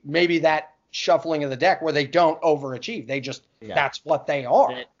be maybe that shuffling of the deck where they don't overachieve. They just, that's what they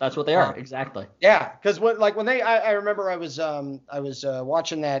are. That's what they are. Exactly. Yeah. Because I remember I was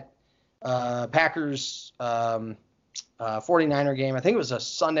watching that Packers 49er game. I think it was a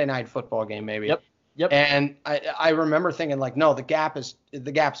Sunday night football game, maybe. Yep. And I remember thinking, like, no, the gap's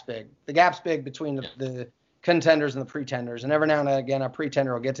big. The gap's big between the contenders and the pretenders. And every now and again, a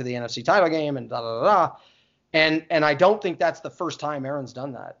pretender will get to the NFC title game and da-da-da-da. And I don't think that's the first time Aaron's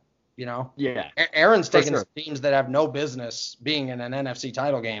done that, you know? Yeah. Aaron's taken teams that have no business being in an NFC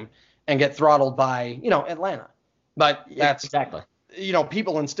title game and get throttled by, Atlanta. But that's exactly.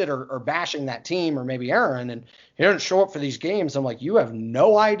 People instead are bashing that team, or maybe Aaron, and he doesn't show up for these games. I'm like, you have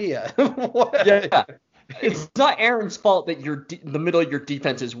no idea. It's not Aaron's fault that the middle of your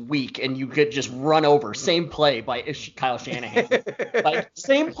defense is weak and you could just run over. Same play by Kyle Shanahan. Like,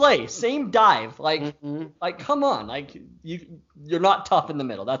 same play, same dive. Like, like, come on. Like, you're not tough in the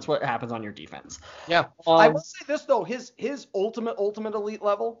middle. That's what happens on your defense. Yeah. I will say this, though. His ultimate elite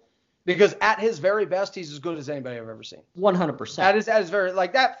level, because at his very best, he's as good as anybody I've ever seen. 100%. That is very,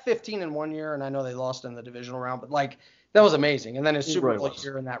 like, that 15 in 1 year, and I know they lost in the divisional round, but, like, that was amazing. And then his Super Bowl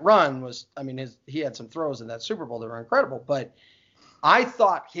year in that run was, I mean, he had some throws in that Super Bowl that were incredible. But I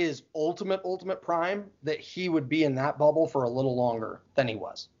thought his ultimate prime, that he would be in that bubble for a little longer than he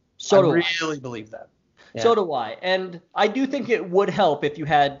was. I really believe that. Yeah. So do I. And I do think it would help if you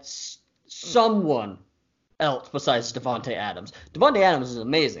had someone else besides Devontae Adams. Devontae Adams is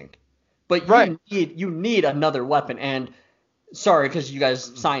amazing. But you need another weapon. And sorry, because you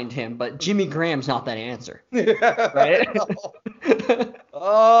guys signed him, but Jimmy Graham's not that answer. Right?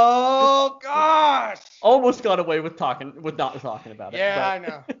 Oh, gosh. Almost got away with not talking about it. Yeah, I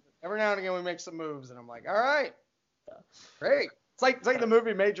know. Every now and again we make some moves, and I'm like, all right. Great. It's like the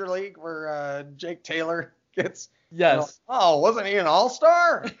movie Major League where Jake Taylor gets. Yes. Wasn't he an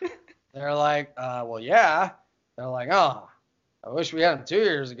all-star? They're like, well, yeah. They're like, oh, I wish we had him 2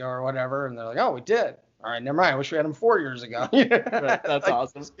 years ago or whatever. And they're like, oh, we did. All right, never mind. I wish we had him 4 years ago. Right, that's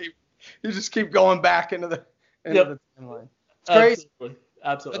awesome. You just keep going back into the timeline. It's crazy.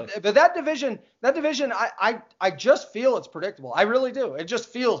 Absolutely. But that division, I just feel it's predictable. I really do. It just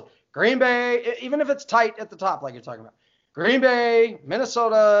feels Green Bay, even if it's tight at the top, like you're talking about. Green Bay,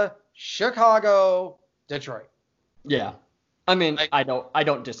 Minnesota, Chicago, Detroit. Yeah. I mean, I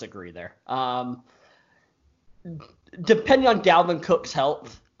don't disagree there. Depending on Dalvin Cook's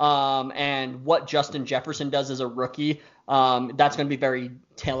health, and what Justin Jefferson does as a rookie, that's going to be very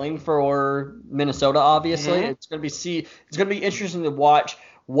telling for Minnesota. Obviously, it's going to be interesting to watch.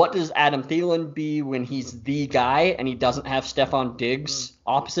 What does Adam Thielen be when he's the guy and he doesn't have Stephon Diggs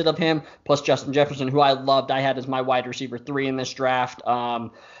opposite of him, plus Justin Jefferson, who I loved. I had as my wide receiver 3 in this draft.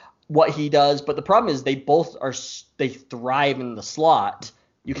 What he does, but the problem is they thrive in the slot.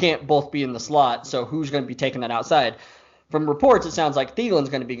 You can't both be in the slot, so who's going to be taking that outside? from reports, it sounds like Thielen's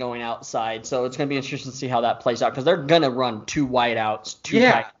going to be going outside, so it's going to be interesting to see how that plays out because they're going to run 2 wideouts, 2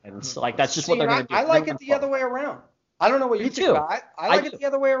 tight ends. Like, that's just what they're going to do. I like it the other way around. I don't know what you think about. I like it the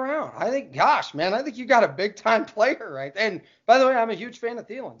other way around. I think, gosh, man, I think you got a big-time player, right? And, by the way, I'm a huge fan of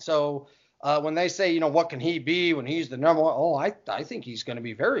Thielen. So when they say, what can he be when he's the number one? I think he's going to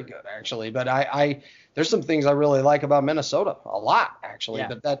be very good, actually. But there's some things I really like about Minnesota, a lot, actually.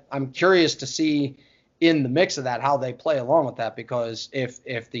 Yeah. But I'm curious to see in the mix of that how they play along with that, because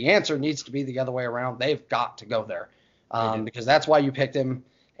if the answer needs to be the other way around, they've got to go there because that's why you picked him.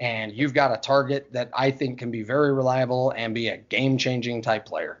 And you've got a target that I think can be very reliable and be a game-changing type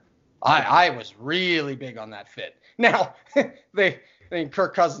player. I was really big on that fit. Now, they need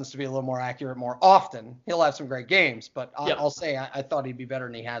Kirk Cousins to be a little more accurate more often. He'll have some great games, but I'll say I thought he'd be better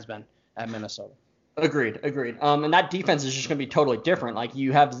than he has been at Minnesota. Agreed. And that defense is just going to be totally different. Like,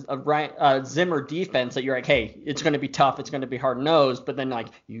 you have a Zimmer defense that you're like, hey, it's going to be tough. It's going to be hard-nosed. But then, like,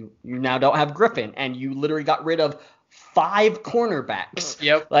 you now don't have Griffin, and you literally got rid of 5 cornerbacks.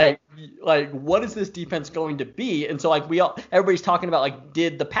 Yep. Like what is this defense going to be? And so, like, everybody's talking about, like,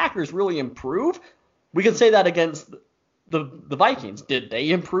 did the Packers really improve? We can say that against the Vikings. Did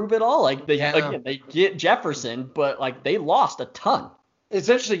they improve at all? Like, again, they get Jefferson, but, like, they lost a ton. It's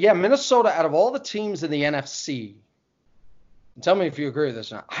interesting. Yeah, Minnesota, out of all the teams in the NFC, tell me if you agree with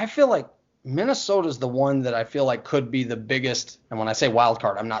this or not, I feel like Minnesota's the one that I feel like could be the biggest. And when I say wild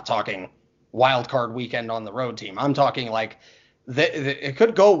card, I'm not talking wild card weekend on the road team. I'm talking like it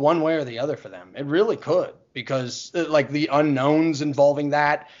could go one way or the other for them. It really could, because like the unknowns involving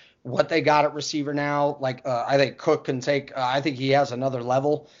that, what they got at receiver now, like I think Cook can take, I think he has another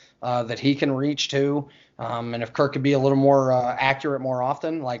level that he can reach to. And if Kirk could be a little more accurate more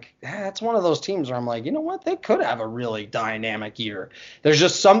often, like that's one of those teams where I'm like, you know what, they could have a really dynamic year. There's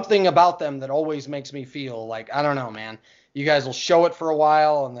just something about them that always makes me feel like, I don't know, man. You guys will show it for a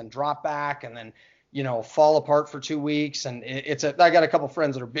while and then drop back and then, fall apart for 2 weeks. And I got a couple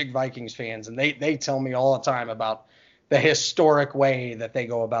friends that are big Vikings fans, and they tell me all the time about the historic way that they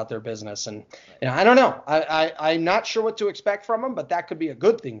go about their business. And, I don't know. I'm not sure what to expect from them, but that could be a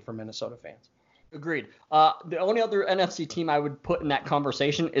good thing for Minnesota fans. Agreed. The only other NFC team I would put in that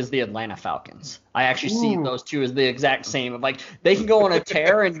conversation is the Atlanta Falcons. I actually see those two as the exact same. Of like, they can go on a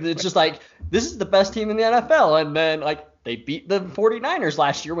tear, and it's just like, this is the best team in the NFL. And then, like, they beat the 49ers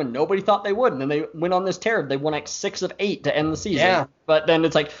last year when nobody thought they would. And then they went on this tear. They won like 6 of 8 to end the season. Yeah. But then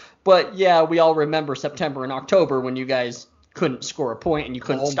it's like, we all remember September and October when you guys couldn't score a point and you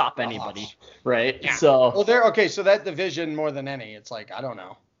couldn't stop anybody. Right? Yeah. So so that division more than any, it's like, I don't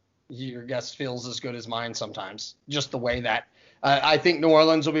know. Your guess feels as good as mine sometimes. Just the way that I think New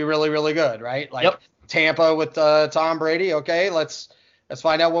Orleans will be really, really good, right? Like Tampa with Tom Brady. Okay, let's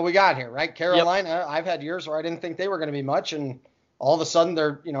find out what we got here, right? Carolina, I've had years where I didn't think they were going to be much, and all of a sudden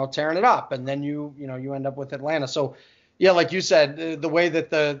they're tearing it up, and then you end up with Atlanta. So yeah, like you said, the way that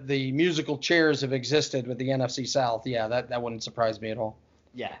the musical chairs have existed with the NFC South, that wouldn't surprise me at all.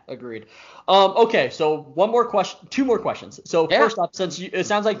 Yeah, agreed. Okay, so two more questions. So first off, since it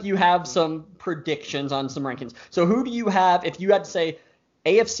sounds like you have some predictions on some rankings, so who do you have, if you had to say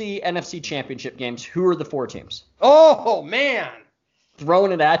AFC, NFC championship games, who are the 4 teams? Oh, man.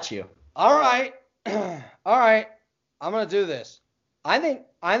 Throwing it at you. All right. I'm going to do this. I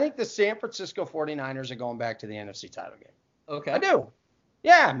think the San Francisco 49ers are going back to the NFC title game. Okay. I do.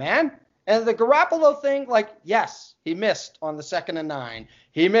 Yeah, man. And the Garoppolo thing, like, yes, he missed on the 2nd and 9.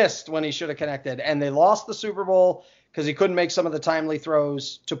 He missed when he should have connected. And they lost the Super Bowl because he couldn't make some of the timely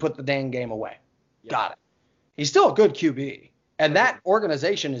throws to put the dang game away. Yep. Got it. He's still a good QB. And that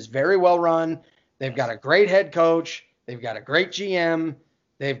organization is very well run. They've got a great head coach. They've got a great GM.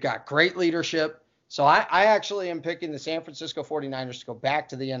 They've got great leadership. So I actually am picking the San Francisco 49ers to go back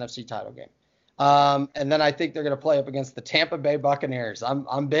to the NFC title game. And then I think they're going to play up against the Tampa Bay Buccaneers.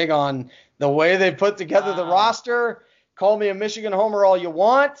 I'm big on the way they put together the roster. Call me a Michigan homer all you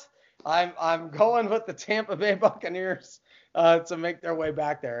want. I'm going with the Tampa Bay Buccaneers to make their way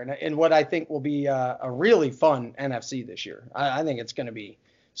back there in what I think will be a really fun NFC this year. I think it's going to be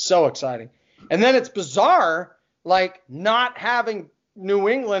so exciting. And then it's bizarre, like, not having New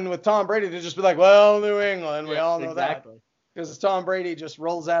England with Tom Brady to just be like, well, New England, we all know that. Because Tom Brady just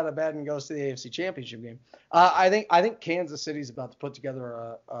rolls out of bed and goes to the AFC Championship game. I think Kansas City's about to put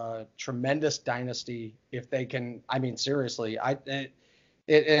together a tremendous dynasty if they can. I mean, seriously,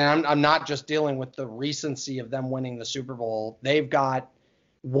 and I'm not just dealing with the recency of them winning the Super Bowl. They've got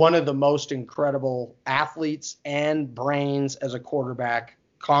one of the most incredible athletes and brains as a quarterback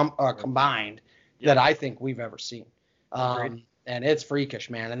combined that I think we've ever seen. and it's freakish,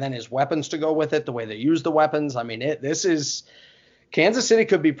 man. And then his weapons to go with it, the way they use the weapons. I mean, this is Kansas City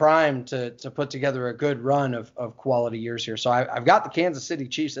could be primed to put together a good run of quality years here. So I've got the Kansas City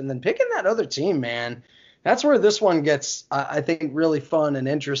Chiefs, and then picking that other team, man. That's where this one gets, I think, really fun and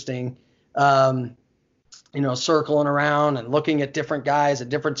interesting. Circling around and looking at different guys at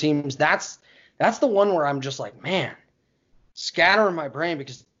different teams. That's the one where I'm just like, man, scattering my brain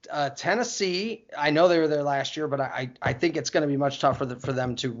because Tennessee, I know they were there last year, but I think it's going to be much tougher for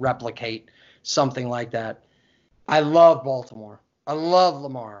them to replicate something like that. I love Baltimore. I love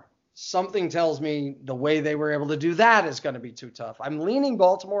Lamar. Something tells me the way they were able to do that is going to be too tough. I'm leaning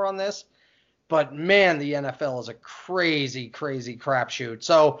Baltimore on this, but man, the NFL is a crazy, crazy crapshoot.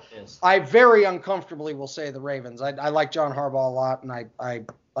 So I very uncomfortably will say the Ravens. I like John Harbaugh a lot, and I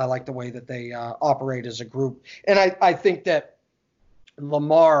like the way that they operate as a group. And I think that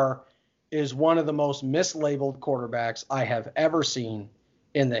Lamar is one of the most mislabeled quarterbacks I have ever seen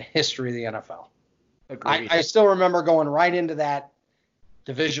in the history of the NFL. I still remember going right into that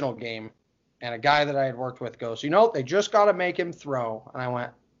divisional game, and a guy that I had worked with goes, they just got to make him throw. And I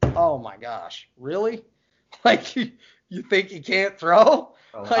went, oh my gosh, really? Like, you think he can't throw?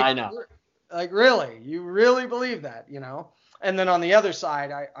 Oh, I know. Like, really? You really believe that, And then on the other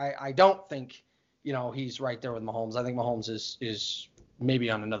side, I don't think, he's right there with Mahomes. I think Mahomes is maybe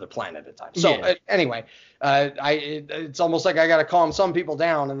on another planet at times. So anyway, it's almost like I got to calm some people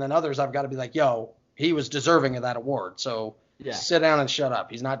down, and then others I've got to be like, yo, he was deserving of that award. So sit down and shut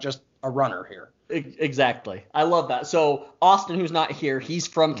up. He's not just a runner here. Exactly. I love that. So Austin, who's not here, he's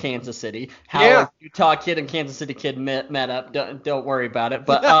from Kansas City. How Utah kid and Kansas City kid met up. Don't worry about it.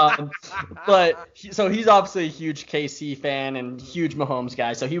 But so he's obviously a huge KC fan and huge Mahomes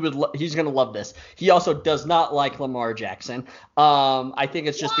guy. So he's gonna love this. He also does not like Lamar Jackson. I think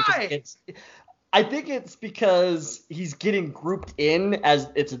it's just because he's getting grouped in as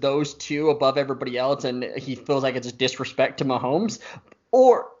it's those two above everybody else, and he feels like it's a disrespect to Mahomes.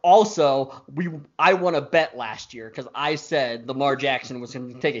 Or also, I won a bet last year because I said Lamar Jackson was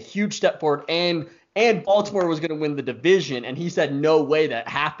going to take a huge step forward and Baltimore was going to win the division, and he said no way that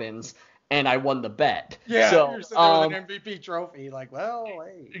happens, and I won the bet. Yeah, so, you're sitting there with an MVP trophy, like, well,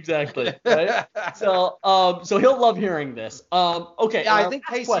 hey. Exactly. Right? So he'll love hearing this. Okay. Yeah, I think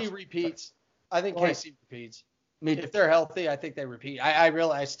KC repeats. KC repeats. If they're healthy, I think they repeat.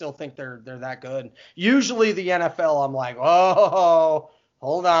 I still think they're that good. Usually the NFL, I'm like, oh,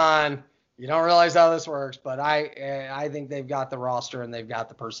 hold on. You don't realize how this works, but I think they've got the roster and they've got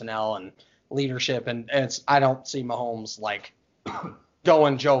the personnel and leadership, and I don't see Mahomes like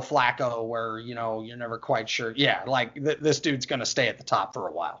going Joe Flacco where you're never quite sure. Yeah, like this dude's gonna stay at the top for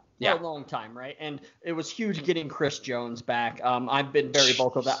a while. Yeah, for a long time, right? And it was huge getting Chris Jones back. I've been very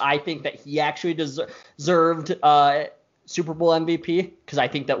vocal that I think that he actually deserved Super Bowl MVP because I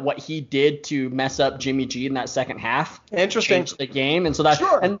think that what he did to mess up Jimmy G in that second half changed the game. And so that's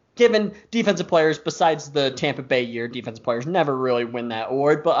and given defensive players, besides the Tampa Bay year, defensive players never really win that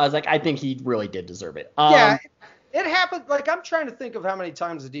award. But I was like, I think he really did deserve it. It happened. Like, I'm trying to think of how many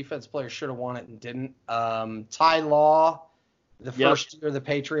times the defense player should have won it and didn't. Ty Law, the first year the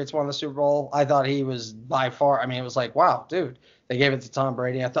Patriots won the Super Bowl, I thought he was by far. I mean, it was like, wow, dude, they gave it to Tom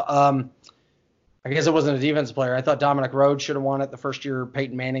Brady. I thought, I guess it wasn't a defensive player. I thought Dominic Rhodes should have won it the first year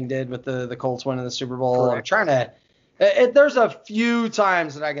Peyton Manning did with the Colts winning the Super Bowl. Correct. I'm trying to. There's a few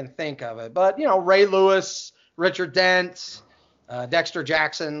times that I can think of it, but Ray Lewis, Richard Dent, Dexter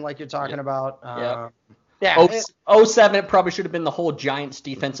Jackson, like you're talking about. Yeah. 07, it probably should have been the whole Giants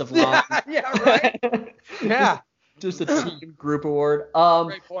defensive line. Yeah, right. Yeah. Just a team group award.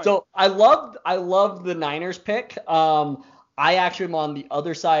 Great point. So I loved the Niners pick. I actually am on the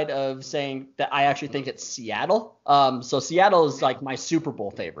other side of saying that I actually think it's Seattle. So Seattle is like my Super Bowl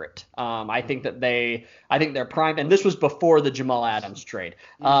favorite. I think they're primed, and this was before the Jamal Adams trade.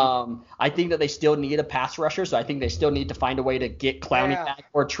 I think that they still need a pass rusher, so I think they still need to find a way to get Clowney back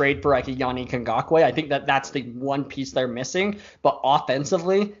or trade for like a Yannick Ngakoue. I think that that's the one piece they're missing. But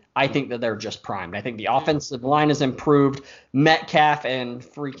offensively, I think that they're just primed. I think the offensive line is improved. Metcalf and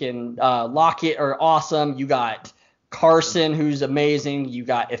freaking Lockett are awesome. You got Carson, who's amazing. You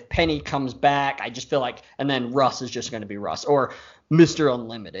got, if Penny comes back, I just feel like, and then Russ is just going to be Russ or Mr.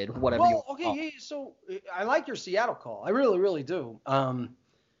 Unlimited, whatever. So I like your Seattle call. I really, really do. I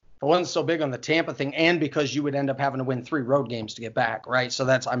wasn't so big on the Tampa thing, and because you would end up having to win 3 road games to get back, right? So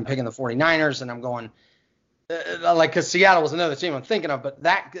I'm picking the 49ers, and I'm going because Seattle was another team I'm thinking of, but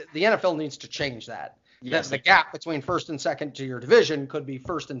the NFL needs to change that. Yes, the gap between first and second to your division could be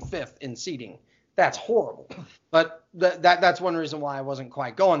first and fifth in seeding. That's horrible. But that's one reason why I wasn't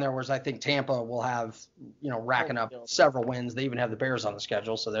quite going there, was I think Tampa will have, racking up several wins. They even have the Bears on the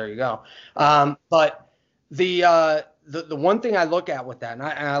schedule, so there you go. But the one thing I look at with that, and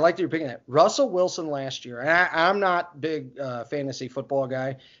I like that you're picking it, Russell Wilson last year, and I'm not big fantasy football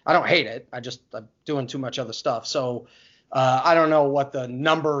guy. I don't hate it. I'm doing too much other stuff. So I don't know what the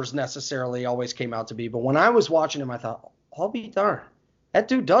numbers necessarily always came out to be. But when I was watching him, I thought, I'll be darned. That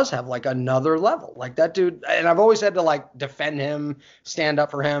dude does have like another level. Like that dude, and I've always had to like defend him, stand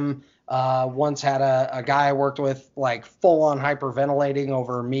up for him. Once had a guy I worked with like full on hyperventilating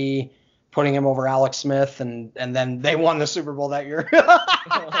over me putting him over Alex Smith, and then they won the Super Bowl that year.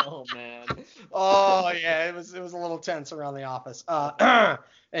 Oh man. Oh yeah, it was a little tense around the office.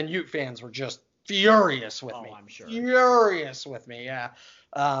 And Ute fans were just furious with me. I'm sure. Furious with me, yeah.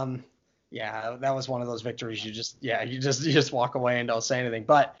 Yeah, that was one of those victories you just walk away and don't say anything.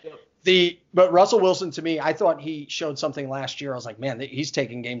 But Russell Wilson, to me, I thought he showed something last year. I was like, man, he's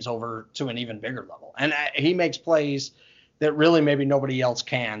taking games over to an even bigger level. And he makes plays that really maybe nobody else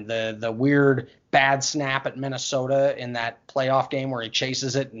can. The weird bad snap at Minnesota in that playoff game where he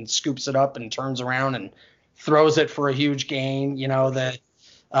chases it and scoops it up and turns around and throws it for a huge gain. He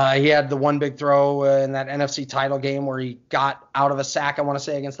had the one big throw in that NFC title game where he got out of a sack, I want to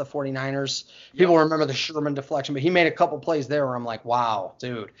say, against the 49ers. People remember the Sherman deflection, but he made a couple plays there where I'm like, wow,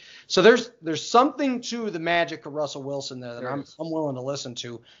 dude. So there's something to the magic of Russell Wilson there that I'm willing to listen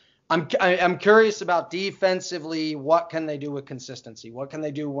to. I'm curious about defensively, what can they do with consistency? What can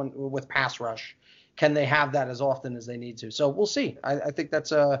they do with pass rush? Can they have that as often as they need to? So we'll see. I think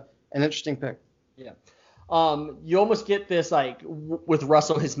that's an interesting pick. Yeah. You almost get this, like, with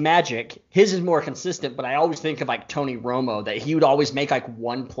Russell, his magic. His is more consistent, but I always think of, like, Tony Romo, that he would always make, like,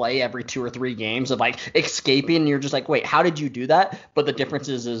 one play every 2 or 3 games of, like, escaping, and you're just like, wait, how did you do that? But the difference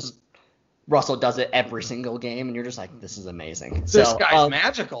is Russell does it every single game, and you're just like, this is amazing. This guy's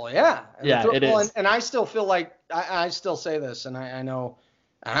magical, yeah. It is. And I still feel like, I still say this, and I know,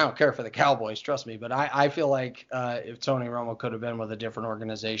 I don't care for the Cowboys, trust me, but I feel like if Tony Romo could have been with a different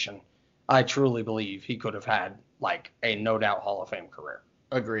organization, I truly believe he could have had, like, a no doubt Hall of Fame career.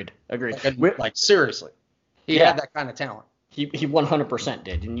 Agreed. Like seriously. He had that kind of talent. He 100%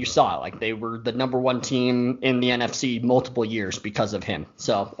 did, and you saw it. Like, they were the number 1 team in the NFC multiple years because of him.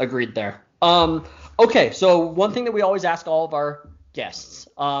 So, agreed there. Okay, so one thing that we always ask all of our guests,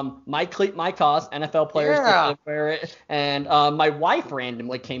 my cleat, my cause, NFL players wear it. And my wife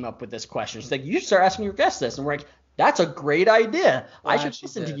randomly came up with this question. She's like, you should start asking your guests this. And we're like, that's a great idea. I should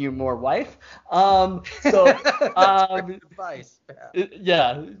listen to you more, wife. That's great advice.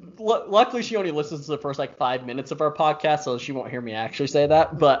 Yeah. Luckily, she only listens to the first 5 minutes of our podcast, so she won't hear me actually say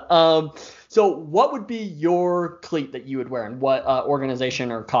that. But so what would be your cleat that you would wear, and what organization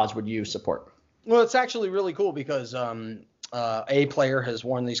or cause would you support? Well, it's actually really cool because a player has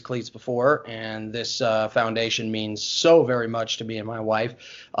worn these cleats before, and this foundation means so very much to me and my wife.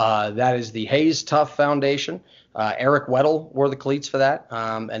 That is the Hayes Tough Foundation. Eric Weddle wore the cleats for that,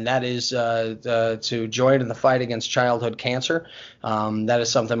 and that is to join in the fight against childhood cancer. That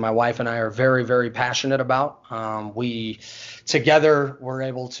is something my wife and I are very, very passionate about. We together were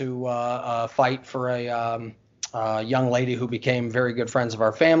able to fight for a young lady who became very good friends of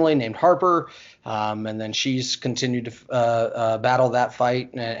our family named Harper. And then she's continued to battle that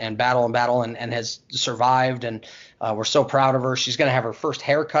fight and battle and has survived. And we're so proud of her. She's going to have her first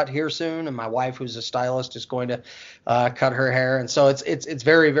haircut here soon. And my wife, who's a stylist, is going to cut her hair. And so it's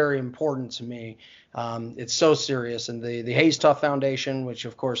very, very important to me. It's so serious. And the Hayes Tough Foundation, which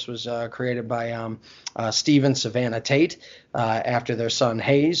of course was created by Steve and Savannah Tate after their son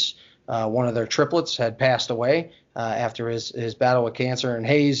Hayes. One of their triplets had passed away after his battle with cancer, and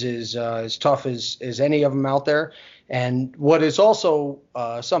Hayes is as tough as any of them out there. And what is also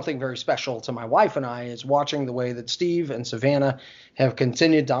something very special to my wife and I is watching the way that Steve and Savannah have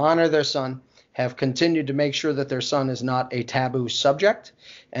continued to honor their son, have continued to make sure that their son is not a taboo subject,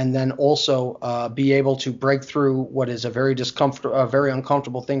 and then also be able to break through what is a very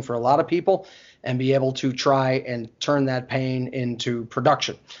uncomfortable thing for a lot of people, and be able to try and turn that pain into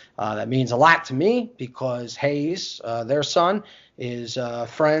production. That means a lot to me because Hayes, their son, is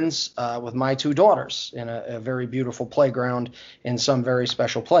friends with my 2 daughters in a very beautiful playground in some very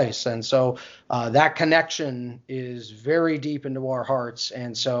special place. And so that connection is very deep into our hearts.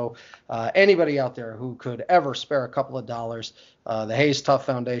 And so anybody out there who could ever spare a couple of dollars, the Hayes Tough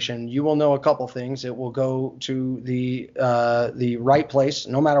Foundation, you will know a couple things. It will go to the right place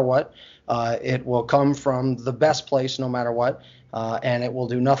no matter what. It will come from the best place no matter what. And it will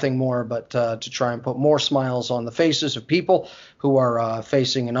do nothing more but to try and put more smiles on the faces of people who are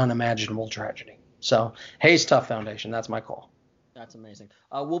facing an unimaginable tragedy. So Hayes Tough Foundation, that's my call. That's amazing.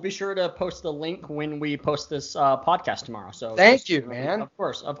 We'll be sure to post the link when we post this podcast tomorrow. So thank you, man. Of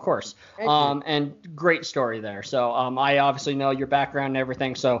course. And great story there. So I obviously know your background and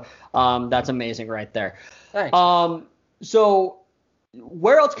everything. So that's amazing right there. Thanks. So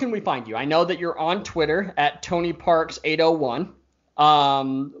where else can we find you? I know that you're on Twitter at Tony Parks 801.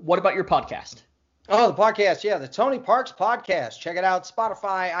 What about your podcast? Oh, the podcast. Yeah, the Tony Parks Podcast. Check it out.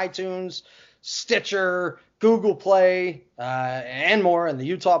 Spotify, iTunes, Stitcher, Google Play, and more, and the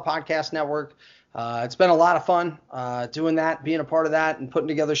Utah Podcast Network. It's been a lot of fun doing that, being a part of that, and putting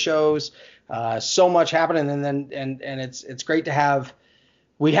together shows. So much happening, and it's great to have.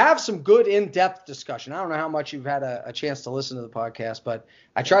 We have some good in-depth discussion. I don't know how much you've had a chance to listen to the podcast, but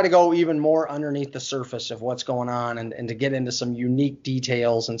I try to go even more underneath the surface of what's going on and to get into some unique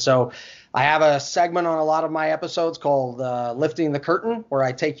details. And so I have a segment on a lot of my episodes called Lifting the Curtain, where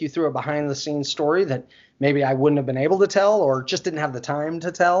I take you through a behind-the-scenes story that maybe I wouldn't have been able to tell or just didn't have the time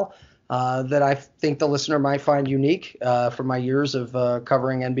to tell that I think the listener might find unique from my years of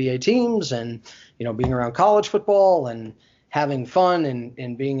covering NBA teams and, being around college football and having fun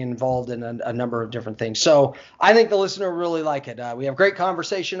and being involved in a number of different things. So I think the listener will really like it. We have great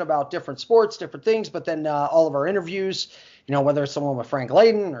conversation about different sports, different things, but then all of our interviews, whether it's someone with Frank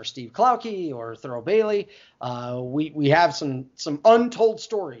Layden or Steve Klauke or Thurl Bailey, we have some untold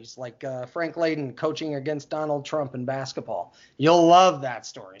stories like Frank Layden coaching against Donald Trump in basketball. You'll love that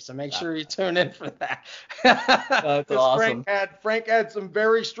story, so make sure you tune in for that. That's awesome. Frank had some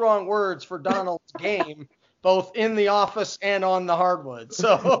very strong words for Donald's game, both in the office and on the hardwood.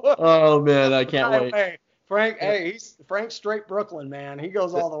 So, oh man, I can't wait. Frank, Frank's straight Brooklyn, man. He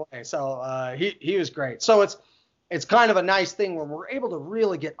goes all the way. So he was great. So it's kind of a nice thing where we're able to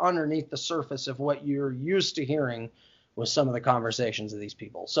really get underneath the surface of what you're used to hearing with some of the conversations of these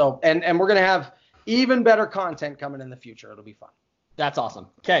people. So and we're gonna have even better content coming in the future. It'll be fun. That's awesome.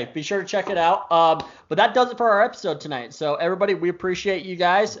 Okay, be sure to check it out. But that does it for our episode tonight. So everybody, we appreciate you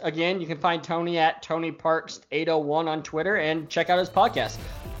guys. Again, you can find Tony at Tony Parks 801 on Twitter and check out his podcast.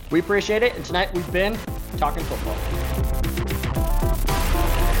 We appreciate it. And tonight we've been talking football.